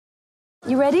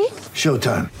You ready?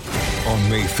 Showtime. On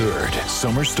May 3rd,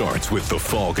 summer starts with The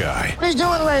Fall Guy. Let's do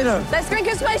it later. Let's drink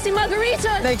a spicy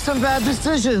margarita. Make some bad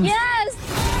decisions.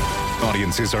 Yes!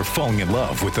 Audiences are falling in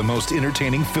love with the most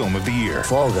entertaining film of the year.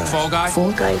 Fall Guy. Fall Guy?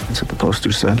 Fall guy. That's what the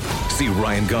poster said. See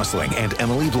Ryan Gosling and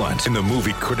Emily Blunt in the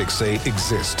movie critics say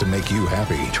exists to make you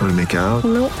happy. Trying to make it out?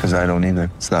 Nope. Because I don't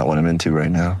either. It's not what I'm into right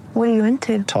now. What are you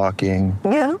into? Talking.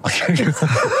 Yeah.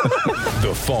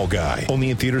 The Fall Guy.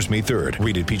 Only in theaters May 3rd.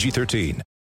 Rated PG-13.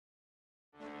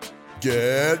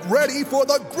 Get ready for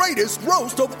the greatest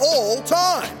roast of all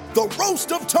time. The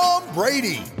Roast of Tom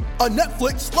Brady. A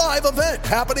Netflix live event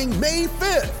happening May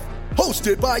 5th.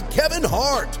 Hosted by Kevin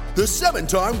Hart. The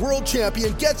 7-time world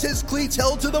champion gets his cleats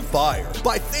held to the fire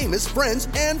by famous friends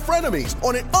and frenemies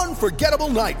on an unforgettable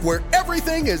night where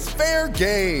everything is fair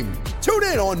game. Tune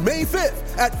in on May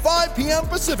 5th at 5 p.m.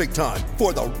 Pacific time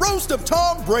for the Roast of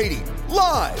Tom Brady.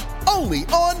 Live only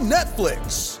on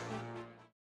Netflix.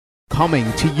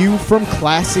 Coming to you from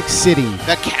Classic City,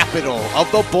 the capital of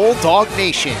the Bulldog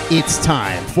Nation. It's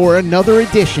time for another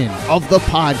edition of the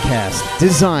podcast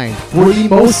designed for the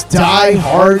most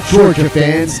die-hard Georgia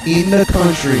fans in the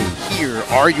country. Here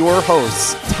are your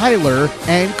hosts, Tyler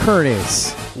and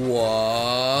Curtis.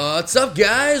 What's up,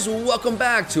 guys? Welcome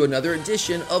back to another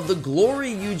edition of the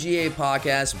Glory UGA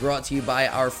podcast, brought to you by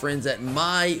our friends at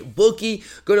MyBookie.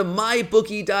 Go to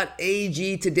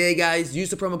mybookie.ag today, guys. Use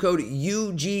the promo code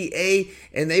UGA,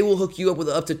 and they will hook you up with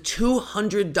up to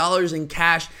 $200 in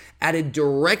cash added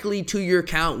directly to your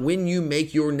account when you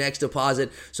make your next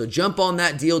deposit. So jump on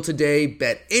that deal today.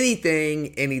 Bet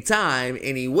anything, anytime,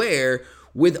 anywhere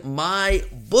with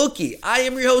MyBookie. I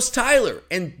am your host, Tyler,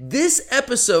 and this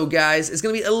episode, guys, is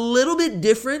going to be a little bit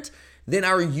different than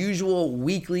our usual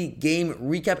weekly game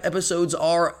recap episodes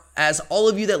are. As all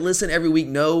of you that listen every week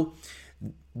know,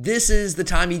 this is the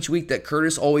time each week that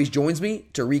Curtis always joins me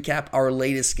to recap our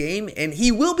latest game, and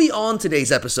he will be on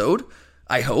today's episode,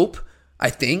 I hope, I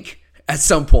think, at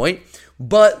some point.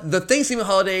 But the Thanksgiving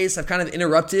holidays have kind of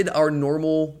interrupted our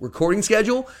normal recording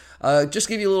schedule. Just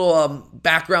give you a little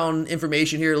background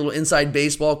information here, a little inside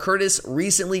baseball. Curtis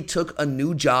recently took a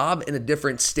new job in a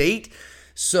different state.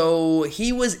 So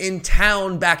he was in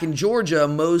town back in Georgia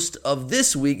most of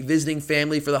this week visiting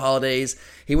family for the holidays.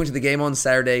 He went to the game on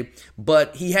Saturday,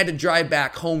 but he had to drive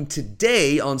back home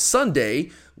today on Sunday,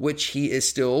 which he is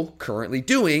still currently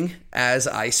doing as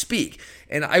I speak.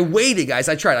 And I waited, guys.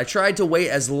 I tried to wait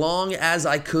as long as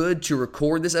I could to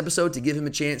record this episode to give him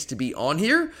a chance to be on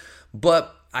here,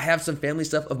 but I have some family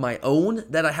stuff of my own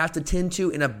that I have to tend to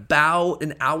in about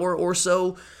an hour or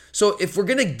so. So if we're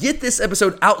going to get this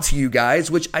episode out to you guys,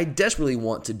 which I desperately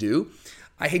want to do,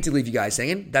 I hate to leave you guys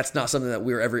hanging. That's not something that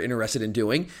we're ever interested in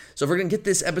doing. So if we're going to get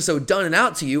this episode done and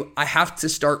out to you, I have to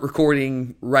start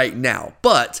recording right now.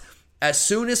 But as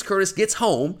soon as Curtis gets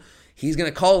home, he's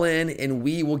going to call in and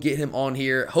we will get him on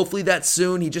here. Hopefully that's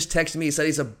soon. He just texted me. He said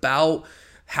he's about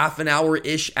half an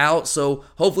hour-ish out, so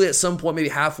hopefully at some point, maybe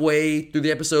halfway through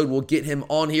the episode, we'll get him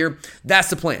on here. That's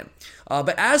the plan.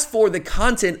 But as for the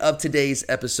content of today's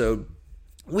episode,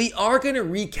 we are going to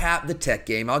recap the Tech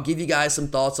game. I'll give you guys some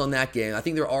thoughts on that game. I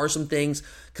think there are some things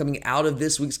coming out of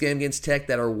this week's game against Tech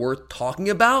that are worth talking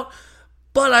about,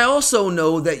 but I also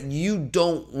know that you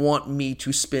don't want me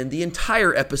to spend the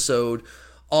entire episode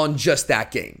on just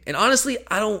that game. And honestly,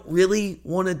 I don't really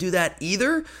want to do that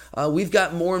either. We've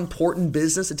got more important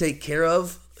business to take care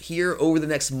of here over the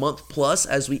next month plus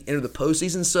as we enter the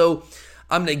postseason. So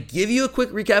I'm going to give you a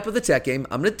quick recap of the Tech game.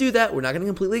 I'm going to do that. We're not going to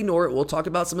completely ignore it. We'll talk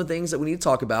about some of the things that we need to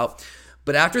talk about.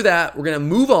 But after that, we're going to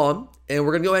move on and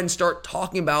we're going to go ahead and start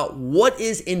talking about what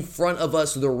is in front of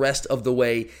us the rest of the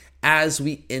way as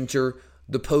we enter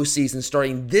the postseason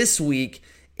starting this week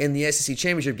in the SEC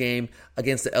Championship game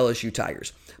against the LSU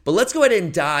Tigers. But let's go ahead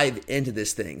and dive into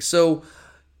this thing. So,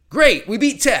 great, we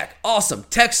beat Tech. Awesome.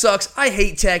 Tech sucks. I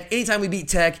hate Tech. Anytime we beat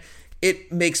Tech,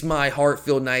 it makes my heart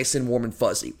feel nice and warm and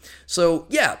fuzzy. So,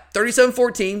 yeah,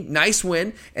 37-14, nice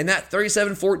win. And that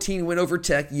 37-14 win over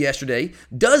Tech yesterday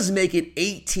does make it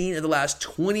 18 of the last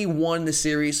 21 in the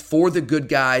series for the good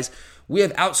guys. We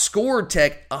have outscored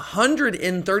Tech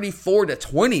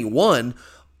 134-21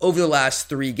 over the last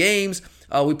 3 games.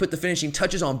 We put the finishing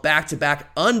touches on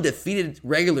back-to-back undefeated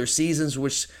regular seasons,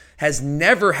 which has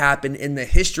never happened in the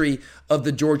history of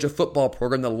the Georgia football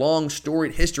program, the long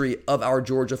storied history of our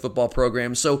Georgia football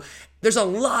program. So there's a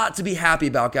lot to be happy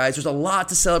about, guys. There's a lot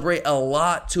to celebrate, a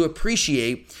lot to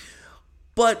appreciate.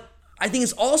 But I think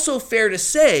it's also fair to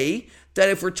say that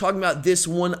if we're talking about this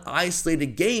one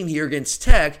isolated game here against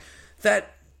Tech,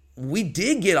 that we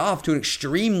did get off to an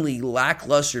extremely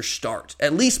lackluster start,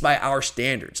 at least by our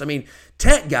standards. I mean,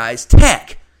 Tech, guys,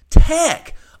 Tech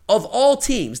of all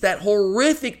teams, that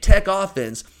horrific Tech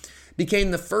offense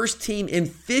became the first team in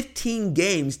 15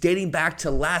 games dating back to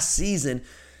last season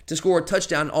to score a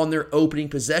touchdown on their opening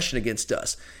possession against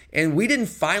us. And we didn't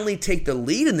finally take the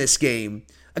lead in this game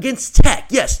against Tech.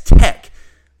 Yes, Tech.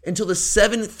 Until the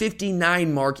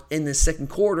 7:59 mark in the second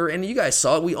quarter. And you guys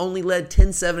saw it. We only led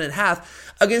 10-7 at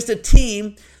half against a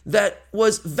team that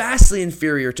was vastly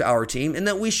inferior to our team and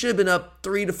that we should have been up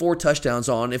 3 to 4 touchdowns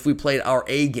on if we played our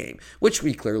A game, which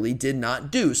we clearly did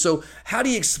not do. So how do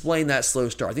you explain that slow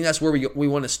start? I think that's where we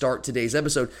want to start today's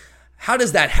episode. How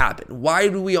does that happen? Why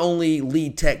do we only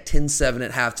lead Tech 10-7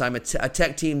 at halftime? A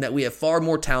Tech team that we have far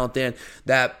more talent than,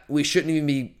 that we shouldn't even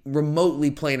be remotely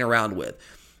playing around with.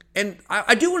 And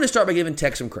I do want to start by giving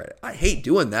Tech some credit. I hate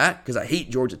doing that because I hate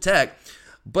Georgia Tech,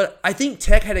 but I think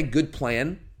Tech had a good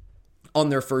plan on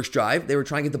their first drive. They were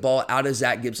trying to get the ball out of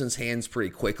Zach Gibson's hands pretty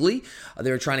quickly.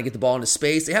 They were trying to get the ball into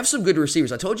space. They have some good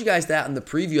receivers. I told you guys that in the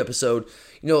preview episode.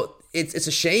 It's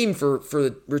a shame for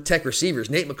Tech receivers,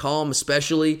 Nate McCollum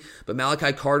especially, but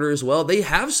Malachi Carter as well. They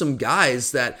have some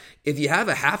guys that if you have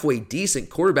a halfway decent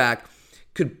quarterback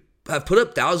could have put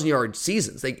up 1,000-yard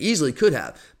seasons. They easily could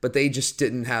have, but they just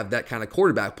didn't have that kind of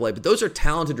quarterback play. But those are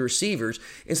talented receivers,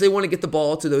 and so they want to get the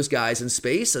ball to those guys in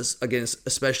space, against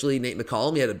especially Nate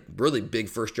McCollum. He had a really big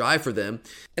first drive for them,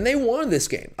 and they won this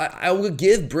game. I will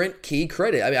give Brent Key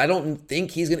credit. I mean, I don't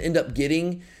think he's going to end up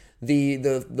getting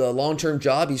the long-term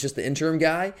job. He's just the interim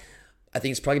guy. I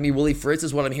think it's probably going to be Willie Fritz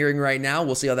is what I'm hearing right now.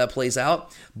 We'll see how that plays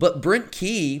out. But Brent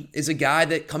Key is a guy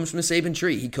that comes from the Saban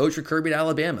tree. He coached for Kirby at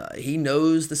Alabama. He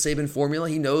knows the Saban formula.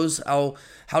 He knows how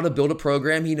to build a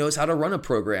program. He knows how to run a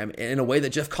program in a way that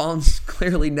Jeff Collins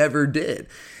clearly never did.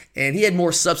 And he had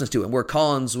more substance to him, where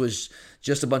Collins was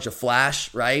just a bunch of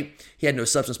flash, right? He had no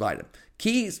substance behind him.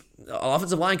 Key's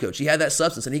offensive line coach. He had that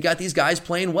substance, and he got these guys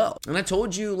playing well. And I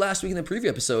told you last week in the preview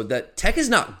episode that Tech is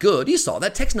not good. You saw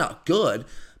that. Tech's not good,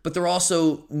 but they're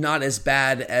also not as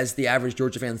bad as the average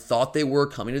Georgia fan thought they were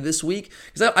coming to this week.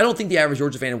 Because I don't think the average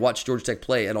Georgia fan watched Georgia Tech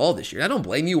play at all this year. I don't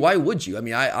blame you. Why would you? I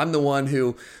mean, I'm the one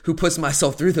who puts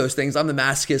myself through those things. I'm the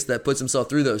masochist that puts himself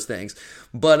through those things.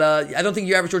 But I don't think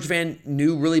your average Georgia fan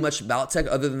knew really much about Tech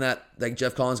other than that, like,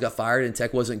 Jeff Collins got fired and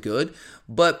Tech wasn't good.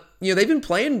 But they've been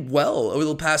playing well over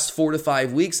the past 4 to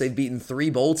 5 weeks. They've beaten 3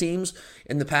 bowl teams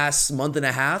in the past month and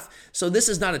a half. So this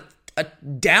is not a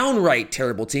downright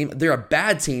terrible team. They're a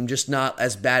bad team, just not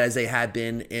as bad as they had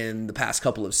been in the past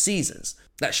couple of seasons.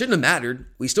 That shouldn't have mattered.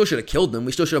 We still should have killed them.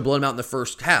 We still should have blown them out in the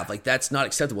first half. Like, that's not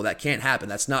acceptable. That can't happen.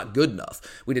 That's not good enough.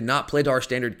 We did not play to our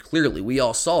standard clearly. We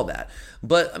all saw that.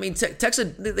 But, I mean,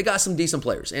 Texas, they got some decent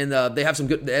players. And they have some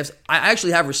good... I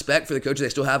actually have respect for the coaches they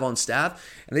still have on staff.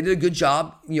 And they did a good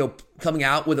job, coming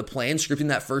out with a plan, scripting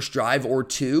that first drive or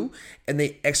two. And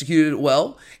they executed it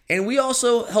well. And we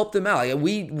also helped them out.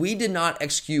 We did not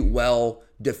execute well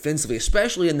defensively,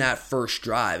 especially in that first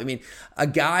drive. I mean, a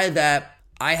guy that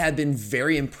I have been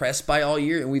very impressed by all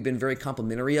year, and we've been very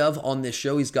complimentary of on this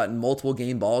show. He's gotten multiple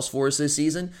game balls for us this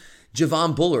season.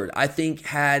 Javon Bullard, I think,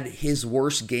 had his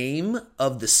worst game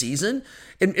of the season.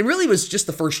 And it really was just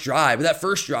the first drive. But that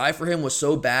first drive for him was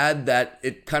so bad that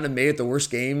it kind of made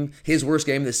it his worst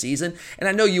game of the season. And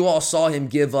I know you all saw him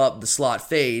give up the slot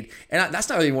fade. And that's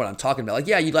not really what I'm talking about. Like,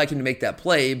 yeah, you'd like him to make that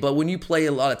play. But when you play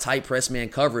a lot of tight press man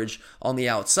coverage on the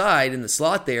outside in the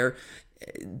slot there,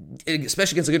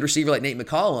 especially against a good receiver like Nate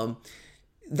McCollum,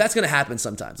 that's going to happen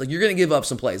sometimes. Like, you're going to give up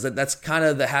some plays. That's kind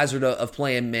of the hazard of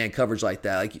playing man coverage like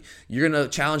that. Like, you're going to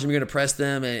challenge them, you're going to press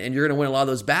them, and you're going to win a lot of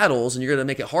those battles, and you're going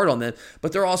to make it hard on them.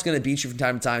 But they're also going to beat you from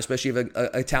time to time, especially if you have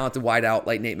a talented wideout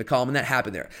like Nate McCollum, and that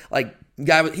happened there. Like,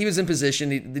 he was in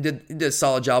position. He did a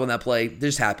solid job on that play. It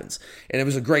just happens. And it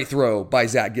was a great throw by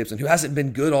Zach Gibson, who hasn't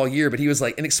been good all year, but he was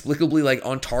like inexplicably like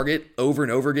on target over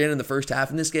and over again in the first half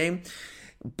in this game.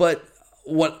 But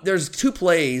there's 2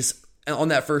 plays on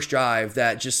that first drive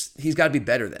that he's got to be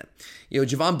better than.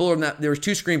 Javon Bullard, there was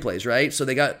 2 screenplays, right? So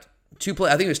they got 2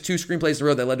 plays. I think it was 2 screenplays in a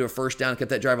row that led to a first down, kept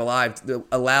that drive alive,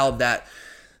 allowed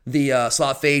the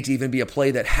slot fade to even be a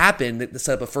play that happened that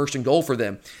set up a first and goal for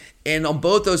them. And on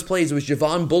both those plays, it was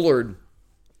Javon Bullard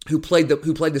who played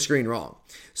the screen wrong.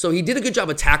 So he did a good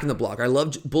job attacking the block. I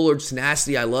love Bullard's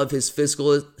tenacity. I love his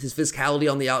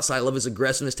physicality on the outside. I love his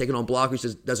aggressiveness taking on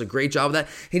blockers. Does a great job of that.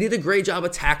 He did a great job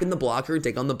attacking the blocker and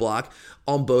taking on the block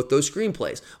on both those screen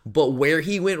plays. But where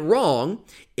he went wrong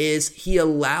is he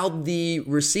allowed the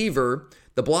receiver,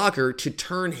 the blocker, to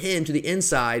turn him to the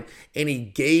inside, and he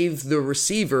gave the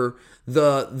receiver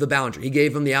the boundary. He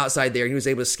gave him the outside there, and he was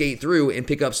able to skate through and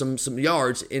pick up some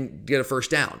yards and get a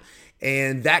first down.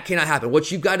 And that cannot happen.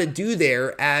 What you've got to do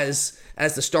there as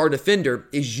the star defender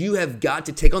is you have got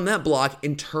to take on that block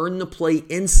and turn the play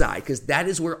inside, because that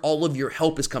is where all of your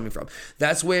help is coming from.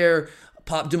 That's where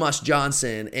Pop Dumas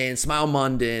Johnson and Smile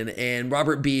Mondin and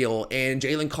Robert Beal and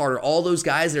Jalen Carter, all those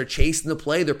guys that are chasing the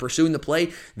play, they're pursuing the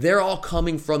play, they're all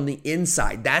coming from the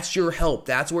inside. That's your help.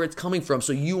 That's where it's coming from.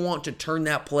 So you want to turn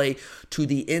that play to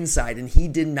the inside, and he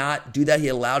did not do that. He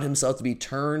allowed himself to be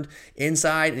turned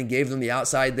inside and gave them the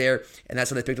outside there, and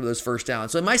that's how they picked up those first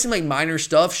downs. So it might seem like minor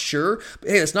stuff, sure, but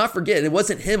hey, let's not forget, it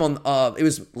wasn't him it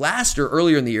was Laster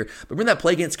earlier in the year. But remember that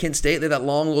play against Kent State? They had that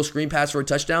long little screen pass for a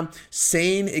touchdown?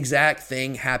 Same exact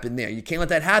thing happened there. You can't let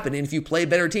that happen. And if you play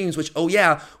better teams, which, oh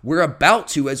yeah, we're about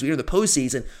to as we enter the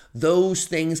postseason, those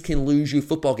things can lose you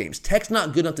football games. Tech's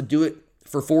not good enough to do it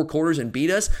for 4 quarters and beat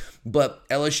us, but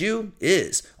LSU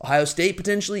is. Ohio State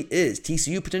potentially is.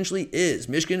 TCU potentially is.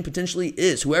 Michigan potentially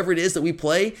is. Whoever it is that we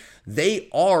play, they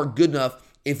are good enough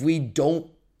if we don't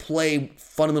play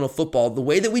fundamental football the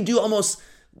way that we do almost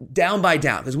down by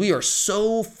down, because we are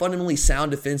so fundamentally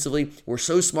sound defensively. We're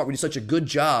so smart. We do such a good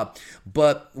job,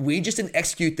 but we just didn't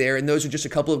execute there, and those are just a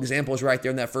couple of examples right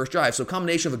there in that first drive. So a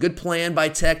combination of a good plan by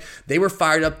Tech. They were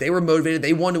fired up. They were motivated.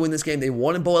 They wanted to win this game. They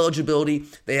wanted bowl eligibility.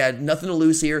 They had nothing to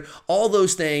lose here. All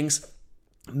those things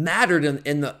mattered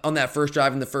on that first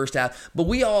drive in the first half, but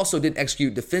we also didn't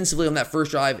execute defensively on that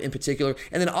first drive in particular.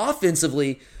 And then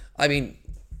offensively, I mean,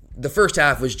 the first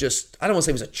half was just, I don't want to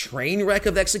say it was a train wreck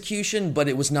of execution, but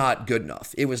it was not good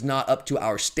enough. It was not up to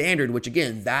our standard, which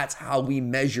again, that's how we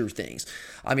measure things.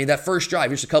 I mean, that first drive,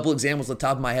 here's a couple examples on the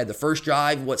top of my head. The first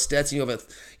drive, what Stetson, you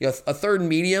have a third and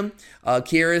medium.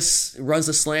 Kieris runs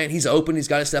the slant. He's open. He's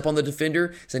got to step on the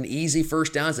defender. It's an easy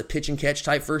first down. It's a pitch and catch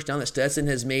type first down that Stetson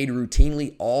has made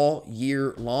routinely all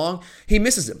year long. He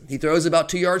misses him. He throws about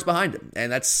 2 yards behind him,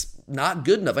 and that's not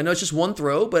good enough. I know it's just one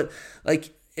throw, but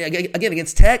like, again,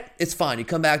 against Tech, it's fine. You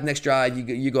come back next drive,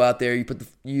 you go out there,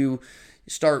 you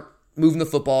start moving the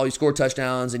football, you score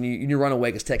touchdowns, and you run away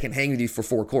because Tech can hang with you for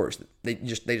 4 quarters. They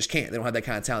just can't. They don't have that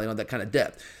kind of talent. They don't have that kind of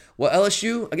depth. Well,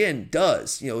 LSU, again,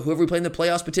 does. Whoever we play in the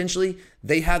playoffs potentially,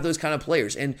 they have those kind of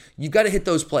players. And you've got to hit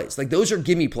those plays. Like, those are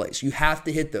gimme plays. You have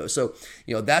to hit those. So,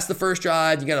 that's the first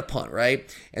drive. You got to punt,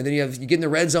 right? And then you get in the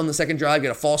red zone the second drive. You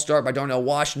got a false start by Darnell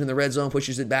Washington in the red zone,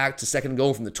 pushes it back to second and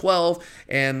goal from the 12.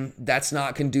 And that's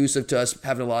not conducive to us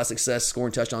having a lot of success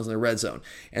scoring touchdowns in the red zone.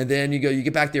 And then you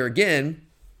get back there again.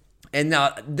 And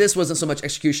now, this wasn't so much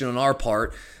execution on our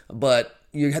part, but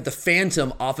you had the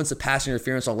phantom offensive pass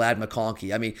interference on Ladd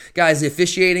McConkey. I mean, guys, the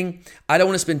officiating, I don't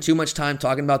want to spend too much time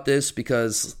talking about this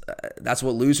because that's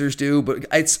what losers do, but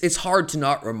it's hard to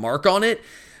not remark on it.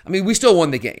 I mean, we still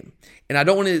won the game. And I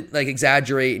don't want to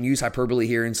exaggerate and use hyperbole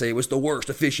here and say it was the worst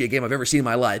officiated game I've ever seen in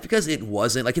my life, because it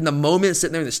wasn't. In the moment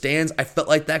sitting there in the stands, I felt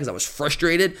like that because I was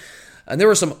frustrated. And there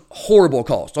were some horrible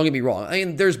calls. Don't get me wrong. I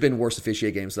mean, there's been worse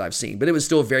officiated games that I've seen, but it was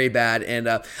still very bad. And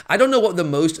I don't know what the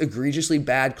most egregiously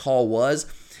bad call was.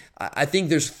 I think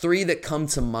there's 3 that come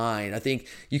to mind. I think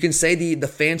you can say the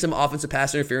phantom offensive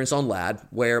pass interference on Ladd,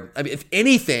 where, I mean, if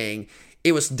anything,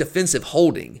 it was defensive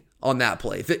holding on that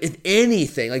play. If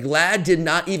anything, Ladd did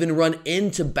not even run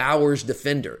into Bauer's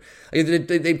defender.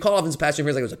 They call offensive pass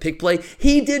interference like it was a pick play.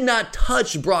 He did not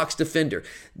touch Brock's defender.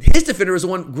 His defender was the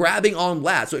one grabbing on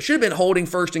Ladd. So it should have been holding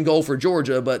first and goal for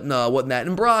Georgia, but no, it wasn't that.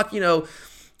 And Brock,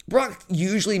 Brock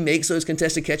usually makes those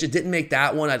contested catches. Didn't make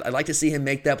that one. I'd like to see him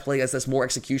make that play. That's more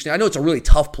execution. I know it's a really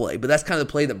tough play, but that's kind of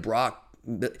the play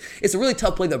that it's a really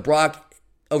tough play that Brock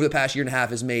over the past year and a half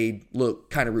has made look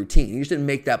kind of routine. He just didn't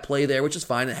make that play there, which is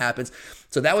fine. It happens.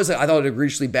 So that was, I thought, an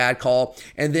egregiously bad call.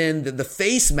 And then the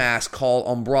face mask call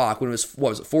on Brock when it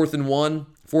was, 4th and 1,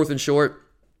 4th and short,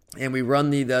 and we run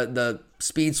the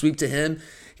speed sweep to him.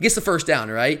 He gets the first down,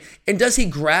 right? And does he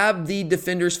grab the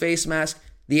defender's face mask?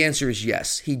 The answer is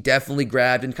yes. He definitely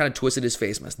grabbed and kind of twisted his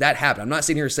face mask. That happened. I'm not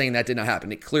sitting here saying that did not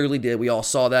happen. It clearly did. We all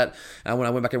saw that when I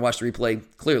went back and watched the replay.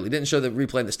 Clearly. Didn't show the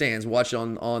replay in the stands. Watch it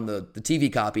on the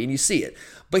TV copy, and you see it.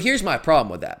 But here's my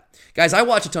problem with that. Guys, I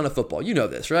watch a ton of football. You know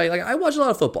this, right? I watch a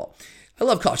lot of football. I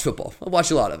love college football. I watch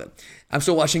a lot of it. I'm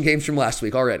still watching games from last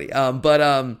week already. But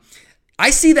I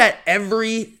see that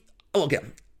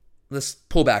again, let's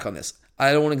pull back on this.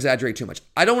 I don't want to exaggerate too much.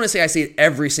 I don't want to say I see it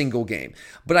every single game,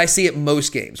 but I see it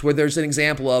most games where there's an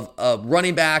example of a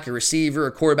running back, a receiver,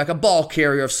 a quarterback, a ball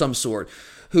carrier of some sort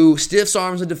who stiffs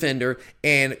arms a defender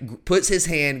and puts his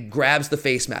hand, grabs the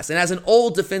face mask. And as an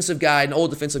old defensive guy, an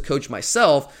old defensive coach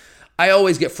myself, I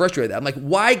always get frustrated with that. I'm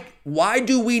like, why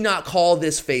do we not call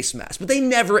this face mask? But they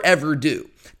never, ever do.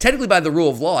 Technically, by the rule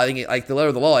of law, I think the letter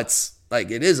of the law, it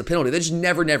is a penalty. They just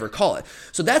never call it.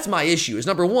 So that's my issue is,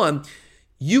 number one,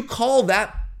 you call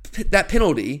that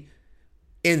penalty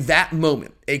in that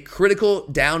moment, a critical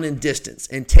down and distance,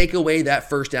 and take away that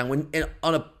first down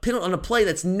on a play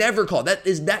that's never called.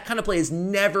 That kind of play is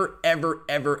never, ever,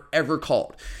 ever, ever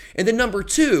called. And then number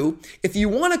two, if you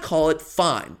want to call it,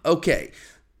 fine, okay.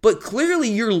 But clearly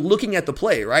you're looking at the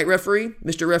play, right, referee?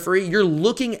 Mr. Referee, you're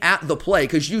looking at the play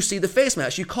because you see the face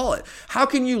mask, you call it. How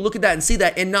can you look at that and see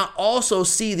that and not also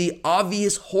see the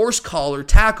obvious horse collar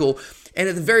tackle, and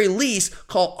at the very least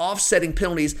call offsetting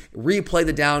penalties, replay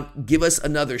the down, give us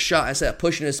another shot instead of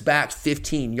pushing us back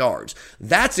 15 yards?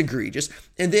 That's egregious.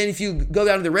 And then if you go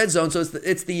down to the red zone, so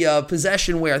it's the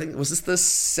possession where, I think, was this the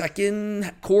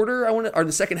second quarter, or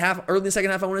the second half, early in the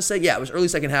second half, I want to say? Yeah, it was early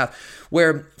second half,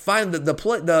 where finally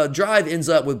the drive ends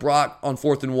up with Brock on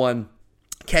 4th and 1,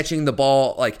 catching the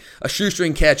ball, like a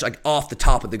shoestring catch, like off the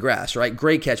top of the grass, right?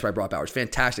 Great catch by Brock Bowers.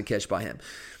 Fantastic catch by him.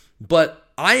 But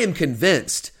I am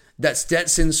convinced that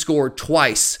Stetson scored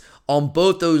twice on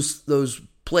both those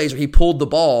plays where he pulled the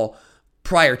ball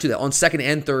prior to that, on 2nd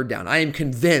and 3rd down. I am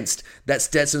convinced that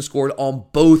Stetson scored on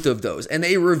both of those. And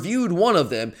they reviewed one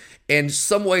of them and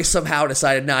some way, somehow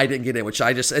decided, I didn't get in, which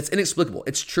it's inexplicable.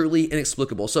 It's truly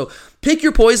inexplicable. So pick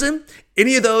your poison.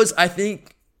 Any of those, I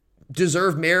think,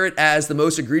 deserve merit as the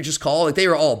most egregious call. Like, they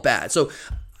were all bad. So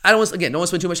don't want to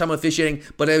spend too much time on officiating,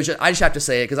 but I just have to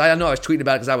say it because I know I was tweeting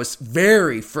about it because I was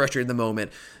very frustrated in the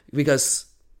moment, because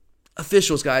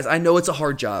officials, guys, I know it's a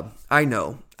hard job. I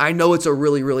know it's a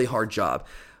really, really hard job.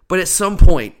 But at some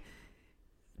point,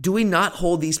 do we not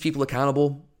hold these people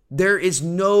accountable? There is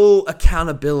no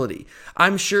accountability.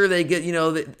 I'm sure they get,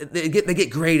 they get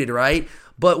graded, right?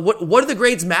 But what do the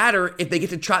grades matter if they get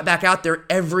to trot back out there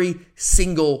every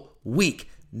single week?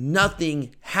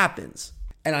 Nothing happens.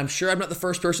 And I'm sure I'm not the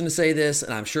first person to say this,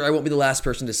 and I'm sure I won't be the last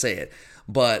person to say it,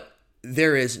 but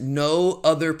there is no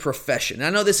other profession. And I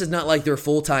know this is not like their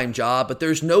full-time job, but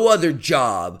there's no other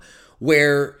job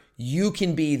where you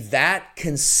can be that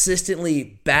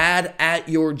consistently bad at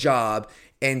your job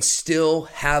and still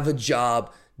have a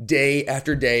job day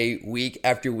after day, week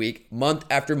after week, month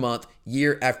after month,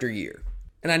 year after year.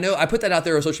 And I know I put that out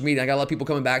there on social media. I got a lot of people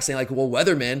coming back saying, like, well,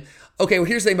 weathermen. Okay, well,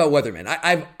 here's the thing about weathermen.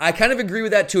 I kind of agree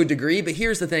with that to a degree, but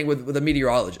here's the thing with a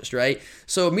meteorologist, right?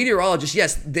 So a meteorologist,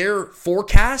 yes, their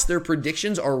forecasts, their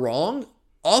predictions are wrong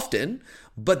often,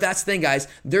 but that's the thing, guys.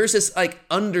 There's this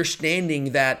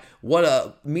understanding that what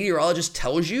a meteorologist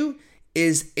tells you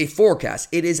is a forecast.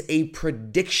 It is a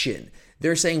prediction.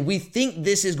 They're saying, we think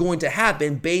this is going to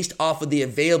happen based off of the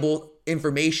available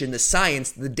information, the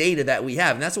science, the data that we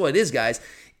have. And that's what it is, guys.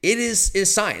 It is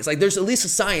science. Like, there's at least a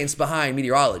science behind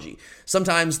meteorology.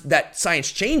 Sometimes that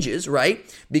science changes, right?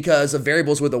 Because of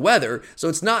variables with the weather. So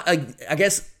it's not, I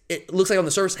guess it looks like on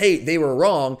the surface, hey, they were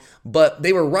wrong, but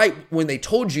they were right when they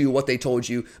told you what they told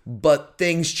you, but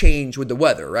things change with the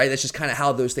weather, right? That's just kind of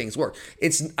how those things work.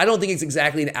 I don't think it's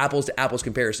exactly an apples to apples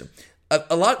comparison.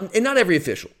 A lot, and not every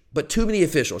official, but too many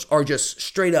officials are just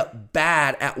straight up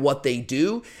bad at what they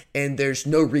do, and there's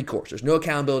no recourse, there's no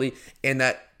accountability, and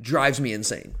that drives me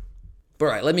insane. But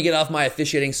all right, let me get off my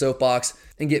officiating soapbox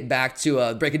and get back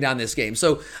to breaking down this game.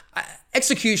 So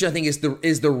execution, I think,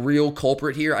 is the real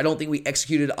culprit here. I don't think we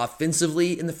executed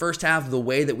offensively in the first half the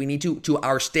way that we need to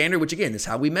our standard, which again is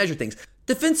how we measure things.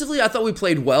 Defensively, I thought we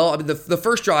played well. I mean, the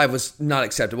first drive was not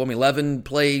acceptable. I mean, 11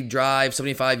 play drive,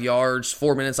 75 yards,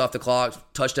 4 minutes off the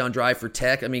clock, touchdown drive for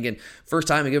Tech. I mean, again, first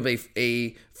time we give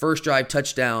a first drive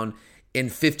touchdown in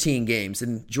 15 games.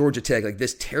 And Georgia Tech, like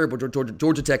this terrible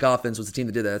Georgia Tech offense was the team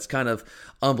that did that. It's kind of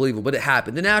unbelievable, but it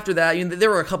happened. Then after that,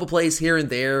 there were a couple plays here and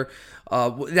there.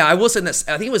 Now, I will say that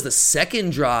I think it was the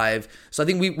second drive. So I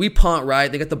think we punt, right?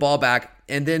 They got the ball back,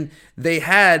 and then they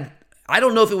had, I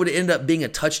don't know if it would end up being a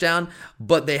touchdown,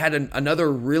 but they had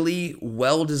another really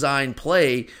well-designed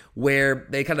play where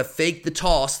they kind of faked the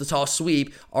toss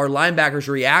sweep. Our linebackers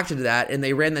reacted to that, and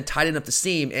they ran the tight end up the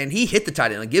seam, and he hit the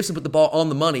tight end. Like, Gibson put the ball on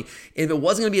the money. And if it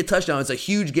wasn't going to be a touchdown, it's a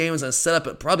huge game. It was going to set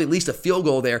up probably at least a field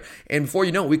goal there. And before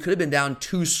you know it, we could have been down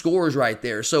 2 scores right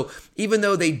there. So even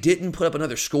though they didn't put up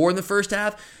another score in the first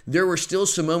half, there were still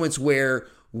some moments where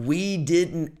we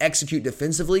didn't execute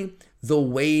defensively the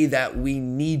way that we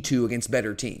need to against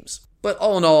better teams. But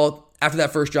all in all, after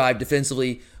that first drive,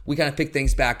 defensively, we kind of picked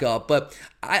things back up. But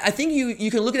I think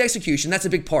you can look at execution. That's a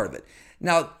big part of it.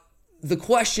 Now, the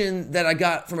question that I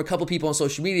got from a couple people on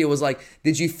social media was like,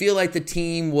 did you feel like the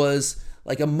team was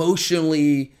like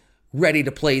emotionally ready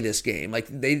to play this game? Like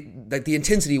the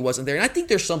intensity wasn't there. And I think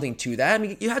there's something to that. I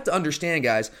mean, you have to understand,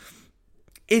 guys,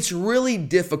 it's really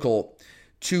difficult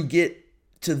to get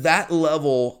to that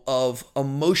level of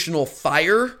emotional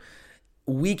fire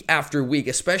week after week,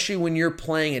 especially when you're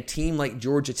playing a team like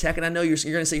Georgia Tech. And I know you're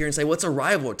going to sit here and say, what's a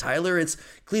rival, Tyler? It's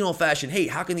clean old-fashioned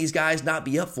hate. How can these guys not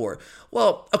be up for it?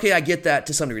 Well, okay, I get that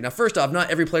to some degree. Now, first off, not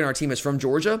every player on our team is from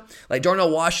Georgia. Like, Darnell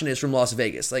Washington is from Las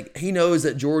Vegas. Like, he knows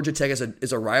that Georgia Tech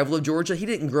is a rival of Georgia. He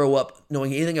didn't grow up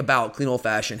knowing anything about clean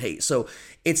old-fashioned hate. So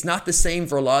it's not the same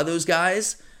for a lot of those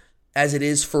guys as it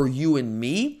is for you and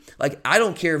me. Like, I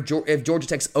don't care if Georgia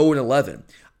Tech's 0-11.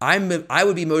 I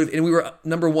would be motivated, and we were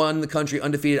number 1 in the country,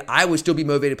 undefeated. I would still be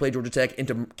motivated to play Georgia Tech and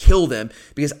to kill them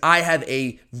because I have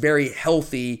a very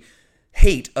healthy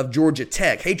hatred of Georgia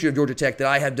Tech that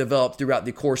I have developed throughout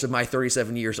the course of my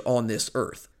 37 years on this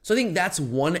earth. So I think that's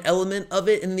one element of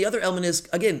it. And the other element is,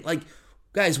 again, like,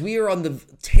 guys, we are on the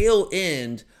tail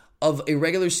end of a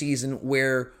regular season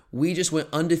where we just went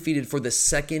undefeated for the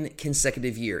second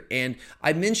consecutive year. And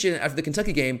I mentioned after the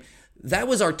Kentucky game, that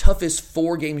was our toughest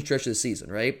 4-game stretch of the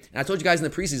season, right? And I told you guys in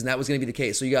the preseason that was going to be the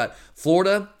case. So you got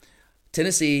Florida,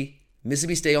 Tennessee,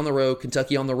 Mississippi State on the road,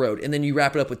 Kentucky on the road, and then you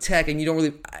wrap it up with Tech, and you don't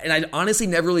really, and I honestly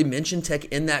never really mentioned Tech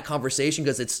in that conversation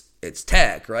because it's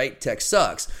Tech, right? Tech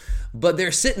sucks. But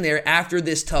they're sitting there after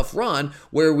this tough run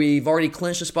where we've already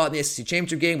clinched a spot in the SEC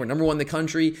Championship game. We're number 1 in the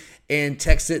country, and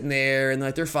Tech's sitting there, and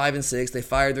like they're 5-6. They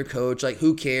fired their coach. Like,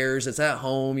 who cares? It's at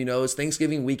home. You know, it's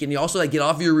Thanksgiving weekend. You also like get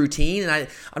off your routine. And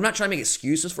I'm not trying to make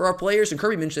excuses for our players. And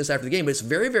Kirby mentioned this after the game, but it's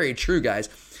very, very true, guys.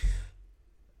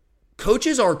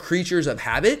 Coaches are creatures of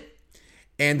habit,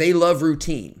 and they love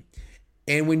routine.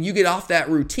 And when you get off that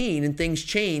routine and things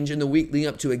change in the week leading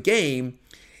up to a game,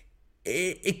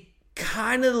 it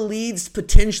kind of leads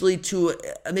potentially to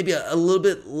maybe a little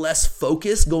bit less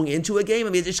focus going into a game. I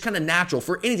mean, it's just kind of natural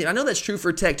for anything. I know that's true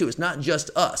for Tech too. It's not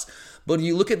just us. But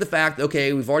you look at the fact,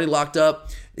 okay, we've already locked up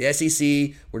the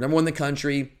SEC. We're number 1 in the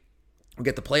country. We'll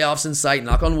get the playoffs in sight.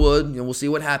 Knock on wood. You know, we'll see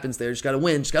what happens there. Just got to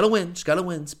win. Just got to win. Just got to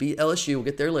win. Just beat LSU. We'll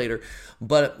get there later.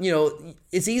 But, you know,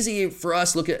 it's easy for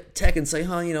us to look at Tech and say,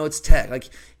 you know, it's Tech. Like,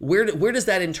 where does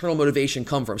that internal motivation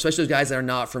come from? Especially those guys that are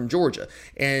not from Georgia.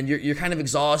 And you're kind of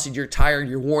exhausted. You're tired.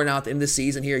 You're worn out at the end of the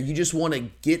season here. You just want to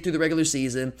get through the regular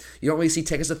season. You don't really see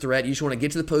Tech as a threat. You just want to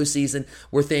get to the postseason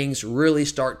where things really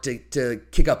start to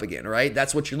kick up again, right?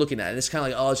 That's what you're looking at. And it's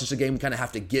kind of like, it's just a game we kind of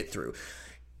have to get through.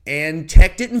 And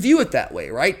Tech didn't view it that way,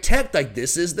 right? Tech, like,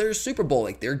 this is their Super Bowl.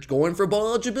 Like, they're going for bowl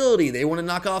eligibility. They want to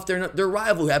knock off their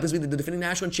rival, who happens to be the defending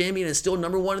national champion and is still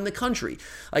number 1 in the country.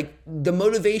 Like, the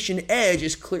motivation edge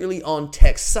is clearly on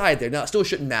Tech's side there. Now, it still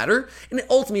shouldn't matter. And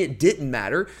ultimately, it didn't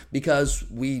matter because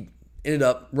we ended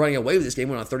up running away with this game.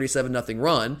 We went on a 37-0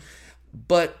 run.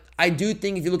 But I do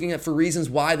think if you're looking at for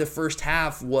reasons why the first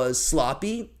half was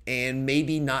sloppy and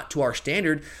maybe not to our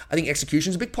standard, I think execution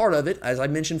is a big part of it, as I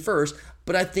mentioned first.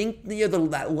 But I think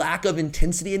that lack of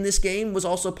intensity in this game was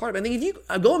also part of it. I think if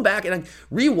you going back and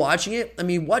rewatching it, I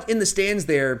mean, what in the stands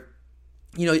there,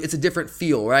 you know, it's a different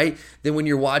feel, right, than when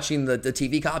you're watching the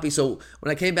TV copy. So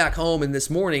when I came back home and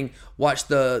this morning watched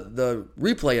the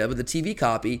replay of it, the TV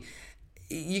copy,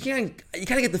 you kind of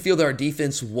get the feel that our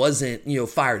defense wasn't, you know,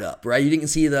 fired up, right? You didn't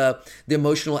see the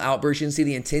emotional outburst. You didn't see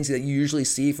the intensity that you usually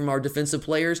see from our defensive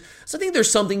players. So I think there's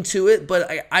something to it,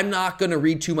 but I'm not going to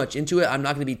read too much into it. I'm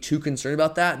not going to be too concerned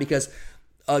about that because,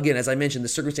 again, as I mentioned, the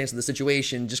circumstance of the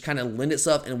situation just kind of lent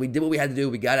itself, and we did what we had to do.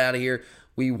 We got out of here.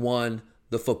 We won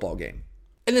the football game.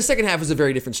 And the second half was a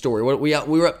very different story. We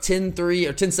were up 10-3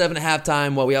 or 10-7 at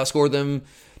halftime while we outscored them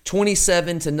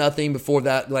 27-0 before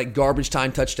that, like, garbage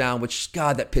time touchdown, which,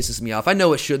 God, that pisses me off. I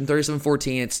know it shouldn't.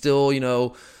 37-14. It's still, you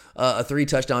know, a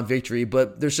 3-touchdown victory,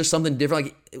 but there's just something different.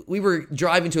 Like, we were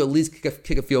driving to at least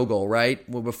kick a field goal, right,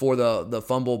 before the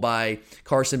fumble by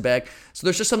Carson Beck. So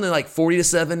there's just something like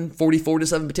 40-7,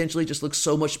 44-7 potentially. Just looks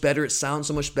so much better. It sounds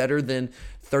so much better than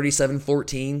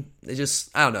 37-14. It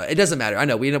just, I don't know. It doesn't matter. I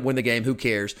know we end up winning the game. Who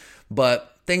cares?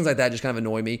 But things like that just kind of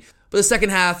annoy me. But the second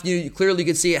half, you clearly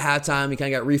could see at halftime, we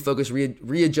kind of got refocused,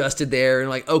 readjusted there, and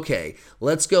like, okay,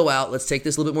 let's go out, let's take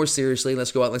this a little bit more seriously,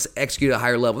 let's go out, let's execute at a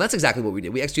higher level. And that's exactly what we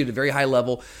did. We executed at a very high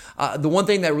level. The one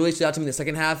thing that really stood out to me in the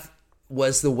second half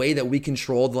was the way that we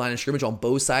controlled the line of scrimmage on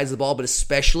both sides of the ball, but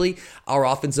especially our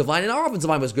offensive line. And our offensive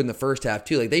line was good in the first half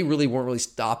too. Like, they really weren't really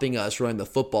stopping us running the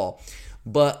football.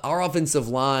 But our offensive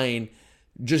line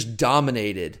just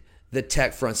dominated the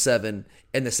Tech front seven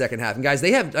in the second half. And guys,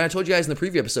 I told you guys in the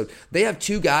preview episode, they have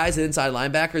two guys at inside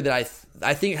linebacker that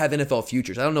I think have NFL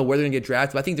futures. I don't know where they're going to get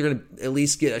drafted, but I think they're going to at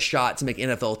least get a shot to make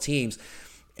NFL teams.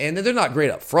 And they're not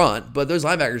great up front, but those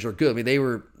linebackers are good. I mean, they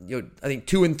were, I think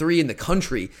 2-3 in the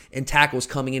country in tackles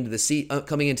coming into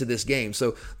this game.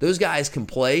 So those guys can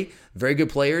play, very good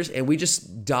players, and we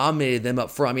just dominated them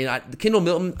up front. I mean, Kendall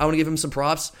Milton, I want to give him some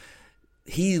props.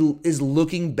 he is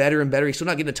looking better and better. He's still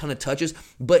not getting a ton of touches,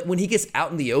 but when he gets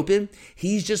out in the open,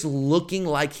 he's just looking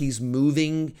like he's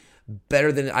moving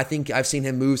better than I think I've seen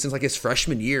him move since like his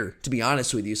freshman year, to be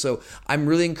honest with you. So I'm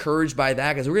really encouraged by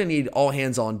that because we're going to need all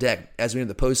hands on deck as we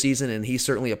enter the postseason, and he's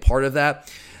certainly a part of that.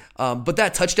 But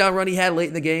that touchdown run he had late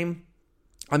in the game,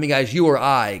 I mean, guys, you or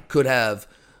I could have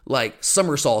like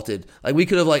somersaulted, like we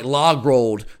could have like log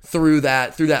rolled through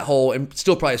that hole and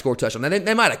still probably scored a touchdown. Now,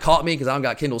 they might have caught me because I don't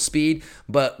got Kendall's speed,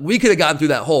 but we could have gotten through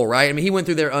that hole, right? I mean, he went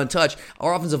through there untouched.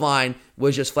 Our offensive line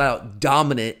was just flat out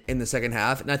dominant in the second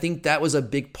half, and I think that was a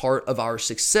big part of our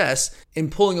success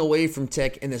in pulling away from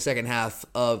Tech in the second half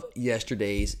of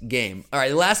yesterday's game. All right,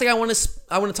 the last thing I want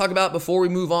to talk about before we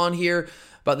move on here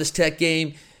about this Tech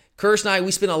game. Curtis and I, we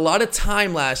spent a lot of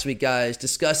time last week, guys,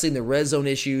 discussing the red zone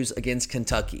issues against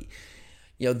Kentucky.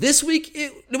 You know, this week,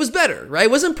 it was better, right?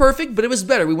 It wasn't perfect, but it was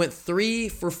better. We went 3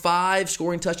 for 5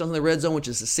 scoring touchdowns in the red zone, which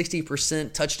is a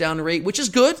 60% touchdown rate, which is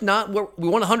good. Not what we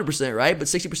want 100%, right? But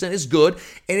 60% is good,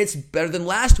 and it's better than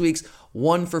last week's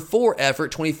 1 for 4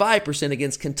 effort, 25%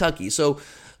 against Kentucky. So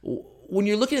when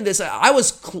you're looking at this, I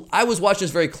was watching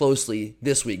this very closely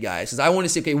this week, guys, because I want to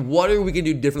see, okay, what are we going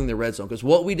to do differently in the red zone? Because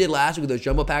what we did last week with those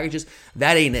jumbo packages,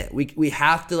 that ain't it. We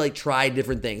have to like try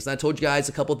different things. And I told you guys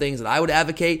a couple things that I would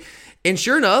advocate. And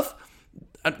sure enough,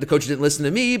 the coaches didn't listen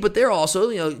to me, but they're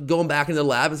also, going back into the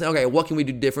lab and saying, okay, what can we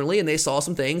do differently? And they saw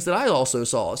some things that I also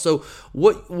saw. So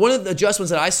one of the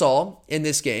adjustments that I saw in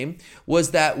this game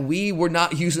was that we were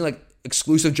not using like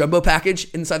exclusive jumbo package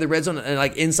inside the red zone and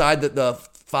like inside the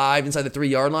 5, inside the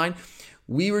 3-yard line.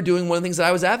 We were doing one of the things that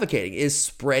I was advocating is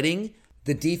spreading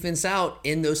the defense out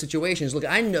in those situations. Look,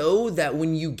 I know that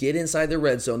when you get inside the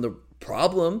red zone,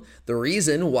 the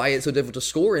reason why it's so difficult to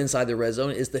score inside the red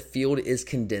zone is the field is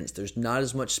condensed. There's not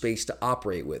as much space to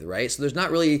operate with, right? So there's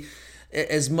not really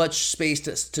as much space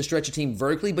to stretch a team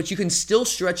vertically, but you can still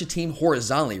stretch a team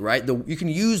horizontally, right? You can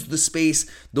use the space,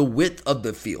 the width of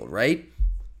the field, right?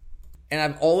 And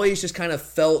I've always just kind of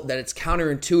felt that it's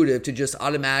counterintuitive to just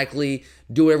automatically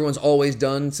do what everyone's always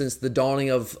done since the dawning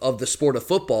of the sport of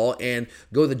football and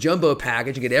go the jumbo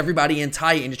package and get everybody in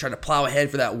tight and just try to plow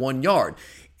ahead for that 1 yard.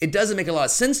 It doesn't make a lot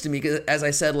of sense to me because, as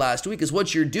I said last week, is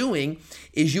what you're doing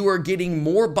is you are getting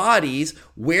more bodies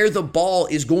where the ball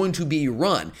is going to be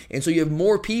run. And so you have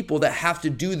more people that have to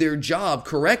do their job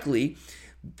correctly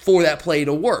for that play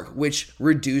to work, which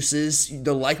reduces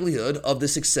the likelihood of the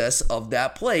success of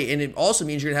that play. And it also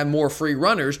means you're going to have more free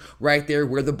runners right there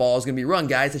where the ball is going to be run,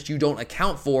 guys that you don't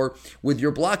account for with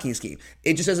your blocking scheme.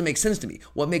 It just doesn't make sense to me.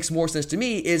 What makes more sense to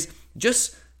me is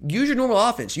just use your normal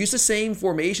offense. Use the same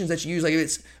formations that you use. Like if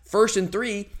it's 1st and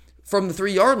 3 from the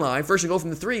 3-yard line, first and goal from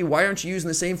the 3, why aren't you using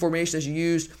the same formation as you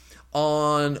used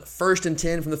on 1st and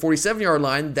 10 from the 47-yard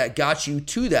line that got you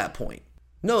to that point?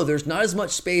 No, there's not as much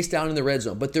space down in the red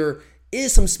zone, but there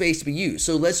is some space to be used.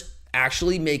 So let's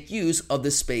actually make use of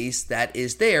the space that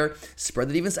is there, spread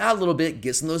the defense out a little bit,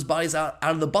 get some of those bodies out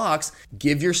of the box,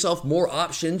 give yourself more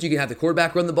options. You can have the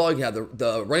quarterback run the ball, you can have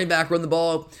the running back run the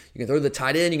ball, you can throw to the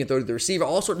tight end, you can throw to the receiver,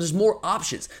 all sorts. There's more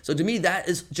options. So to me, that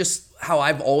is just how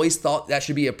I've always thought that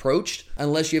should be approached,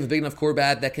 unless you have a big enough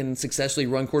quarterback that can successfully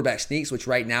run quarterback sneaks, which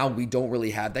right now we don't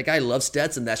really have. That guy loves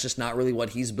Stetson. That's just not really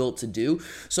what he's built to do.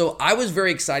 So I was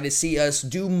very excited to see us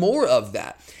do more of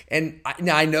that. And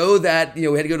now I know that we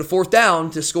had to go to 4th down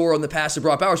to score on the pass to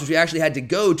Brock Bowers, which we actually had to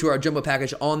go to our jumbo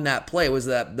package on that play. Was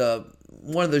that the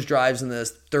one of those drives in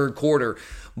the 3rd quarter?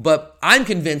 But I'm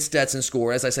convinced Stetson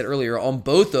scored, as I said earlier, on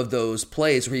both of those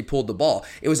plays where he pulled the ball.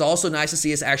 It was also nice to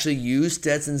see us actually use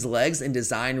Stetson's legs and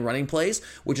design running plays,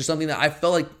 which is something that I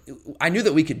felt like I knew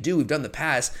that we could do. We've done in the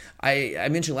past. I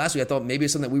mentioned last week I thought maybe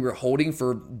it's something that we were holding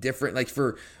for different, like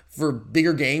for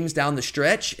bigger games down the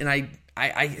stretch, and I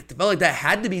felt like that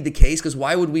had to be the case because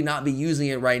why would we not be using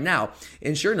it right now?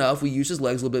 And sure enough, we used his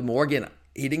legs a little bit more. Again,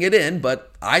 he didn't get in,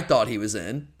 but I thought he was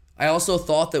in. I also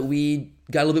thought that we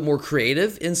got a little bit more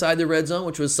creative inside the red zone,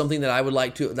 which was something that I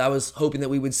was hoping that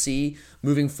we would see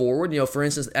moving forward. For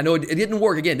instance, I know it didn't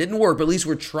work. Again, it didn't work, but at least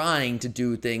we're trying to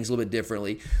do things a little bit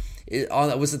differently.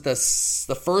 Was it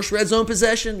the first red zone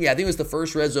possession? Yeah, I think it was the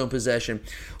first red zone possession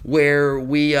where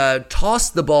we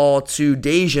tossed the ball to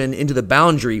Dejan into the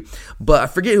boundary, but I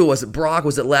forget who it was. Brock?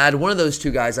 Was it Ladd? One of those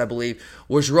two guys, I believe,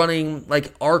 was running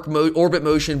like orbit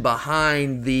motion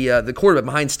behind the quarterback,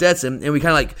 behind Stetson, and we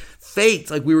kind of like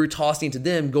faked like we were tossing to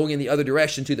them going in the other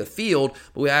direction to the field,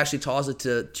 but we actually tossed it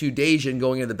to Dejan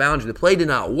going into the boundary. The play did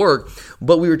not work,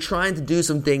 but we were trying to do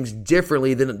some things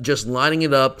differently than just lining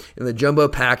it up in the jumbo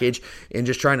package and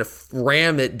just trying to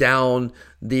ram it down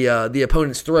the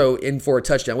opponent's throat in for a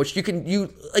touchdown, which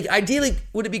ideally,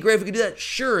 would it be great if we could do that?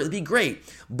 Sure, it'd be great.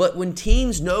 But when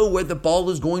teams know where the ball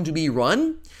is going to be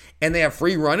run and they have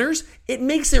free runners, it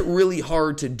makes it really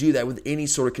hard to do that with any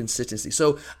sort of consistency.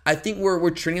 So I think we're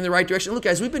trending in the right direction. Look,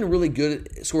 guys, we've been really good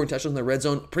at scoring touchdowns in the red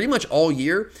zone pretty much all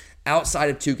year outside